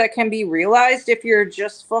ideas that can be realized if you're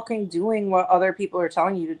just fucking doing what other people are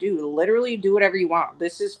telling you to do. Literally do whatever you want.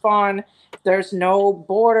 This is fun. There's no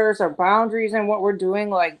borders or boundaries in what we're doing.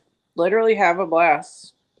 Like literally have a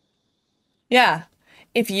blast. Yeah.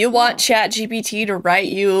 If you want ChatGPT to write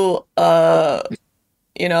you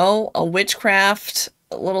you know, a witchcraft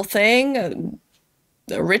little thing,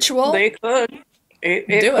 a ritual, they could. It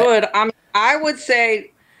could. I would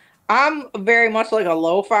say I'm very much like a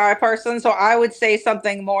lo-fi person, so I would say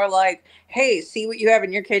something more like, hey, see what you have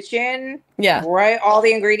in your kitchen? Yeah. Write all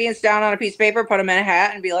the ingredients down on a piece of paper, put them in a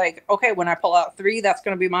hat, and be like, okay, when I pull out 3, that's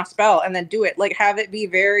going to be my spell, and then do it. Like, have it be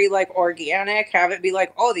very, like, organic. Have it be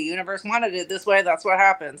like, oh, the universe wanted it this way. That's what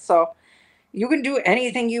happens. So you can do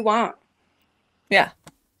anything you want. Yeah.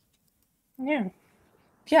 Yeah.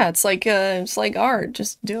 Yeah, it's like art.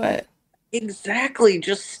 Just do it. Exactly.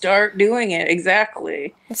 Just start doing it.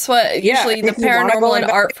 Exactly. That's what usually the paranormal and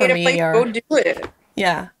art for me are. Go do it.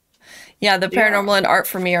 Yeah. Yeah, the paranormal and art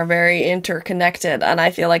for me are very interconnected, and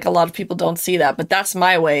I feel like a lot of people don't see that, but that's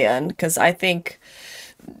my way in, because I think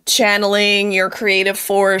channeling your creative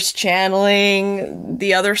force, channeling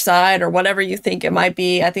the other side, or whatever you think it might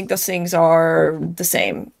be, I think those things are the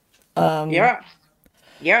same. Yeah.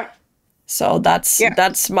 So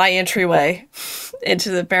that's my entryway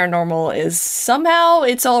into the paranormal, is somehow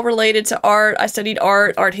it's all related to art. I studied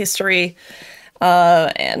art history,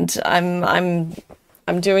 and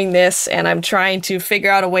I'm doing this, and I'm trying to figure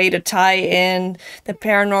out a way to tie in the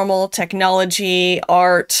paranormal, technology,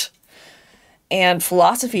 art, and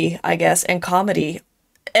philosophy, I guess, and comedy.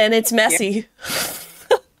 And it's messy.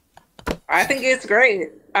 Yeah. I think it's great.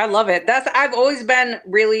 I love it. I've always been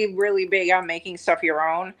really, really big on making stuff your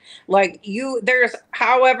own. Like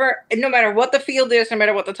however, no matter what the field is, no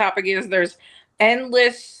matter what the topic is, there's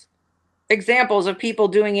endless examples of people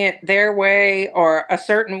doing it their way or a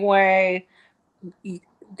certain way.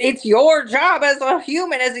 It's your job as a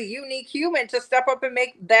human, as a unique human, to step up and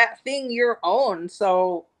make that thing your own.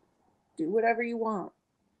 So do whatever you want.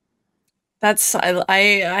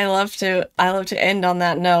 I love to end on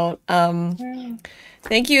that note.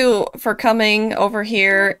 Thank you for coming over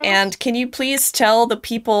here, and can you please tell the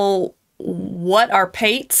people what are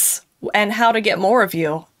pates and how to get more of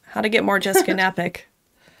you, how to get more Jessica Knapik?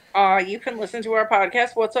 You can listen to our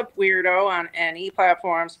podcast, What's Up Weirdo, on any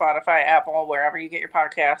platform, Spotify, Apple, wherever you get your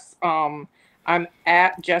podcasts. I'm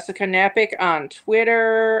at Jessica Knapik on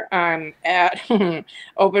Twitter. I'm at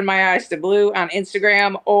Open My Eyes to Blue on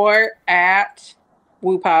Instagram, or at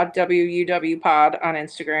WuPod, WUW Pod on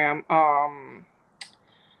Instagram.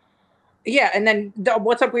 Yeah, and then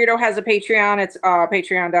What's Up Weirdo has a Patreon. It's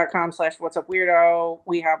patreon.com/What's Up Weirdo.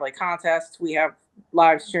 We have like contests, we have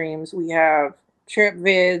live streams, we have trip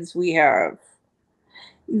vids, we have,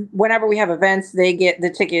 whenever we have events, they get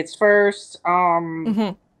the tickets first.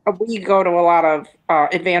 We go to a lot of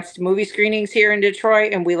advanced movie screenings here in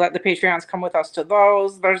Detroit, and we let the Patreons come with us to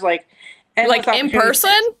those. There's like in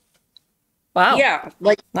person. Wow. Yeah,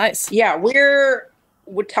 like nice. Yeah, we're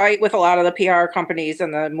tight with a lot of the PR companies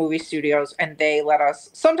and the movie studios, and they let us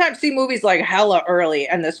sometimes see movies like hella early,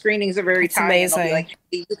 and the screenings are very tiny. Amazing. And they'll be like,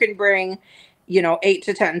 hey, you can bring 8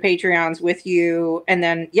 to 10 Patreons with you, and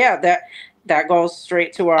then that goes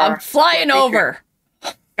straight to our. I'm flying over.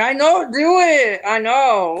 I know, do it. I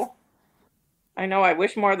know. I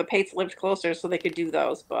wish more of the Pates lived closer so they could do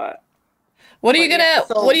those, but. What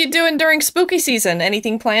are you doing during spooky season?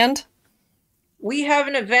 Anything planned? We have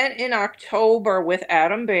an event in October with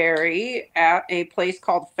Adam Berry at a place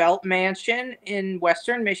called Felt Mansion in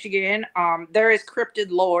Western Michigan. There is cryptid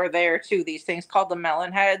lore there too. These things called the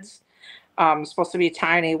melon heads. Supposed to be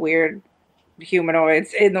tiny, weird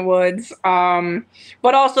humanoids in the woods.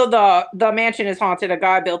 But also the mansion is haunted. A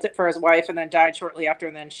guy built it for his wife and then died shortly after,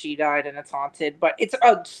 and then she died, and it's haunted. But it's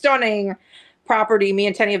a stunning property. Me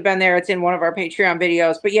and Tenney have been there. It's in one of our Patreon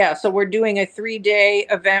videos. But yeah, so we're doing a 3-day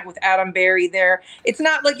event with Adam Berry there. It's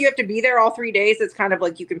not like you have to be there all 3 days. It's kind of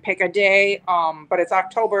like you can pick a day. But it's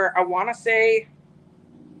October, I want to say,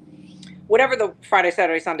 whatever the Friday,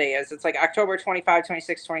 Saturday, Sunday is. It's like October 25,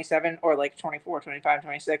 26, 27, or like 24, 25,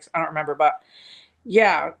 26. I don't remember, but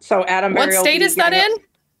yeah. So Adam Berry. What state is that in?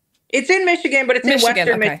 It's in Michigan, but it's in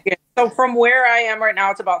Western Michigan. So from where I am right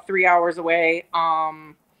now, it's about 3 hours away.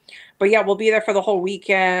 But yeah, we'll be there for the whole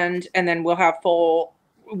weekend, and then we'll have full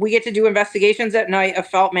we get to do investigations at night of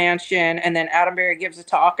Felt Mansion, and then Adam Berry gives a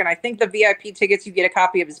talk. And I think the VIP tickets, you get a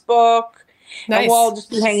copy of his book. Nice. And we'll all just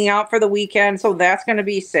be hanging out for the weekend, so that's going to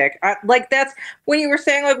be sick. Like, that's when you were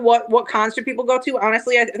saying like what concert people go to.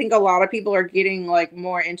 Honestly, I think a lot of people are getting like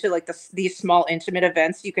more into like these small intimate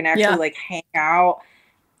events. You can actually like hang out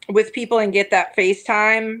with people and get that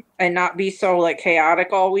FaceTime and not be so like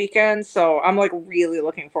chaotic all weekend. So I'm like really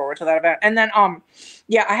looking forward to that event. And then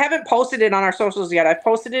yeah, I haven't posted it on our socials yet. I've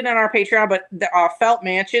posted it in our Patreon, but the Felt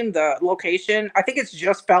Mansion, the location, I think it's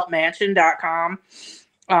just feltmansion.com.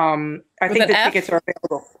 I think the tickets are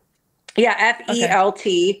available. Yeah,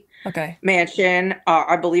 FELT Mansion.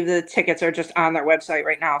 I believe the tickets are just on their website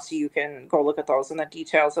right now, so you can go look at those and the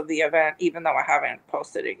details of the event, even though I haven't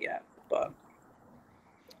posted it yet. But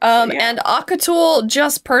and Akatool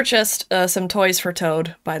just purchased some toys for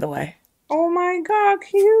Toad, by the way. Oh my god,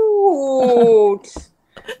 cute.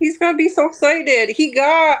 He's gonna be so excited.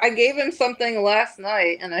 I gave him something last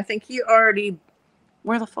night, and I think he already,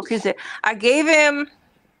 where the fuck is it? I gave him,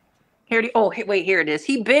 wait, here it is.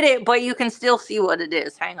 He bit it, but you can still see what it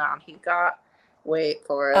is. Hang on. He got, wait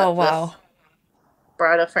for it. Oh, wow.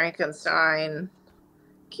 Bride of Frankenstein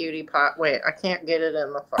cutie pot. Wait, I can't get it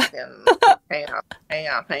in the fucking, hang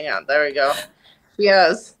on. There we go. He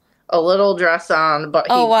has a little dress on, but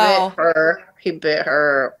he bit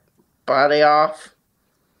her body off.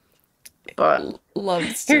 But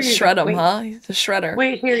loves to shred him, huh? He's a shredder.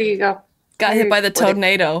 Wait, here you go. Got hit by the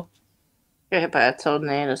Toadnado. Got hit by a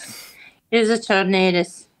Toadnatus. Here's a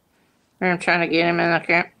Toadnatus. I'm trying to get him and I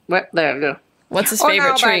can't. What? There we go. What's his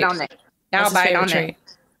favorite treat? Now bite on it.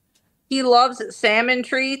 He loves salmon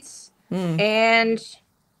treats and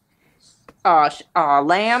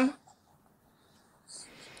lamb.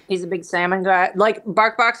 He's a big salmon guy. Like,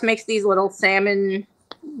 BarkBox makes these little salmon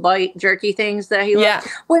bite jerky things that he loves.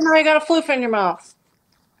 Wait, now I got a floof in your mouth.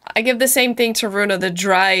 I give the same thing to Runa, the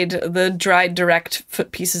dried direct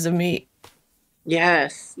foot pieces of meat.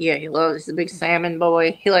 Yes. Yeah, he's a big salmon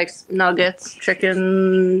boy. He likes nuggets,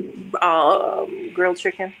 chicken, grilled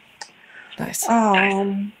chicken. Nice.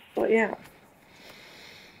 But yeah.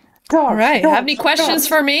 All right. Have any questions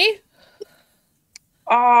for me?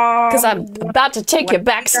 Because I'm about to take you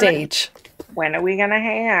backstage. When are we gonna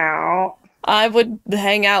hang out? I would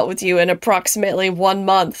hang out with you in approximately 1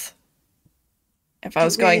 month. If I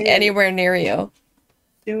was going anywhere near you.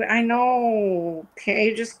 Dude, I know. Can't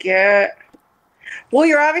you just get... Well,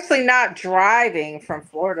 you're obviously not driving from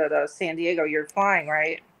Florida to San Diego. You're flying,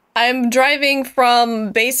 right? I'm driving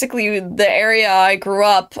from basically the area I grew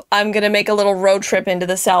up. I'm going to make a little road trip into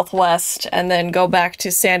the Southwest and then go back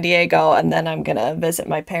to San Diego, and then I'm going to visit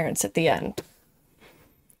my parents at the end.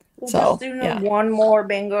 We'll just do one more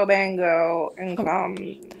bingo bango and come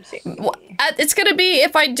see me. Well, it's going to be,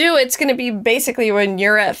 if I do, it's going to be basically when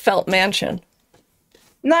you're at Felt Mansion.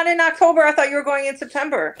 Not in October. I thought you were going in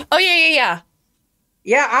September. Oh, yeah.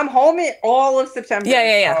 Yeah, I'm home in all of September.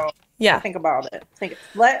 Yeah. So think about it.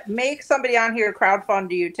 Make somebody on here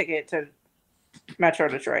crowdfund you a ticket to Metro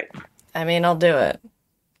Detroit. I mean, I'll do it.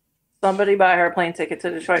 Somebody buy her a plane ticket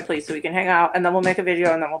to Detroit, please, so we can hang out, and then we'll make a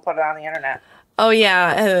video, and then we'll put it on the internet. Oh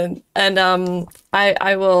yeah, and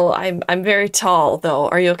I will. I'm very tall though.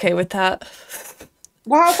 Are you okay with that?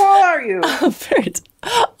 Well, how tall are you?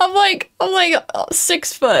 I'm like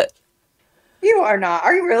 6 foot. You are not.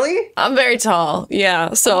 Are you really? I'm very tall.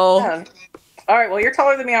 Yeah. So. Yeah. All right. Well, you're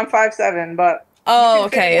taller than me. I'm 5'7", but. Oh,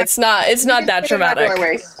 okay. It's not that dramatic.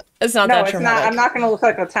 It's not that dramatic. I'm not going to look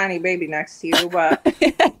like a tiny baby next to you, but.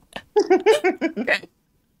 Okay.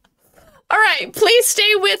 All right, please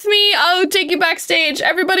stay with me. I'll take you backstage.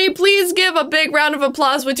 Everybody, please give a big round of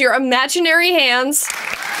applause with your imaginary hands.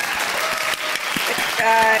 Thanks,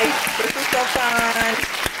 guys. This was so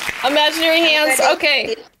fun. Imaginary hands.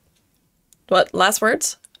 Okay. What? Last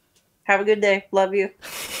words? Have a good day. Love you.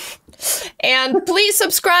 And please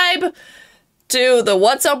subscribe to the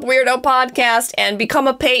What's Up Weirdo podcast and become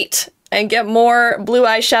a pate and get more blue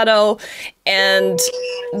eyeshadow and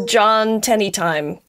John Tenney time.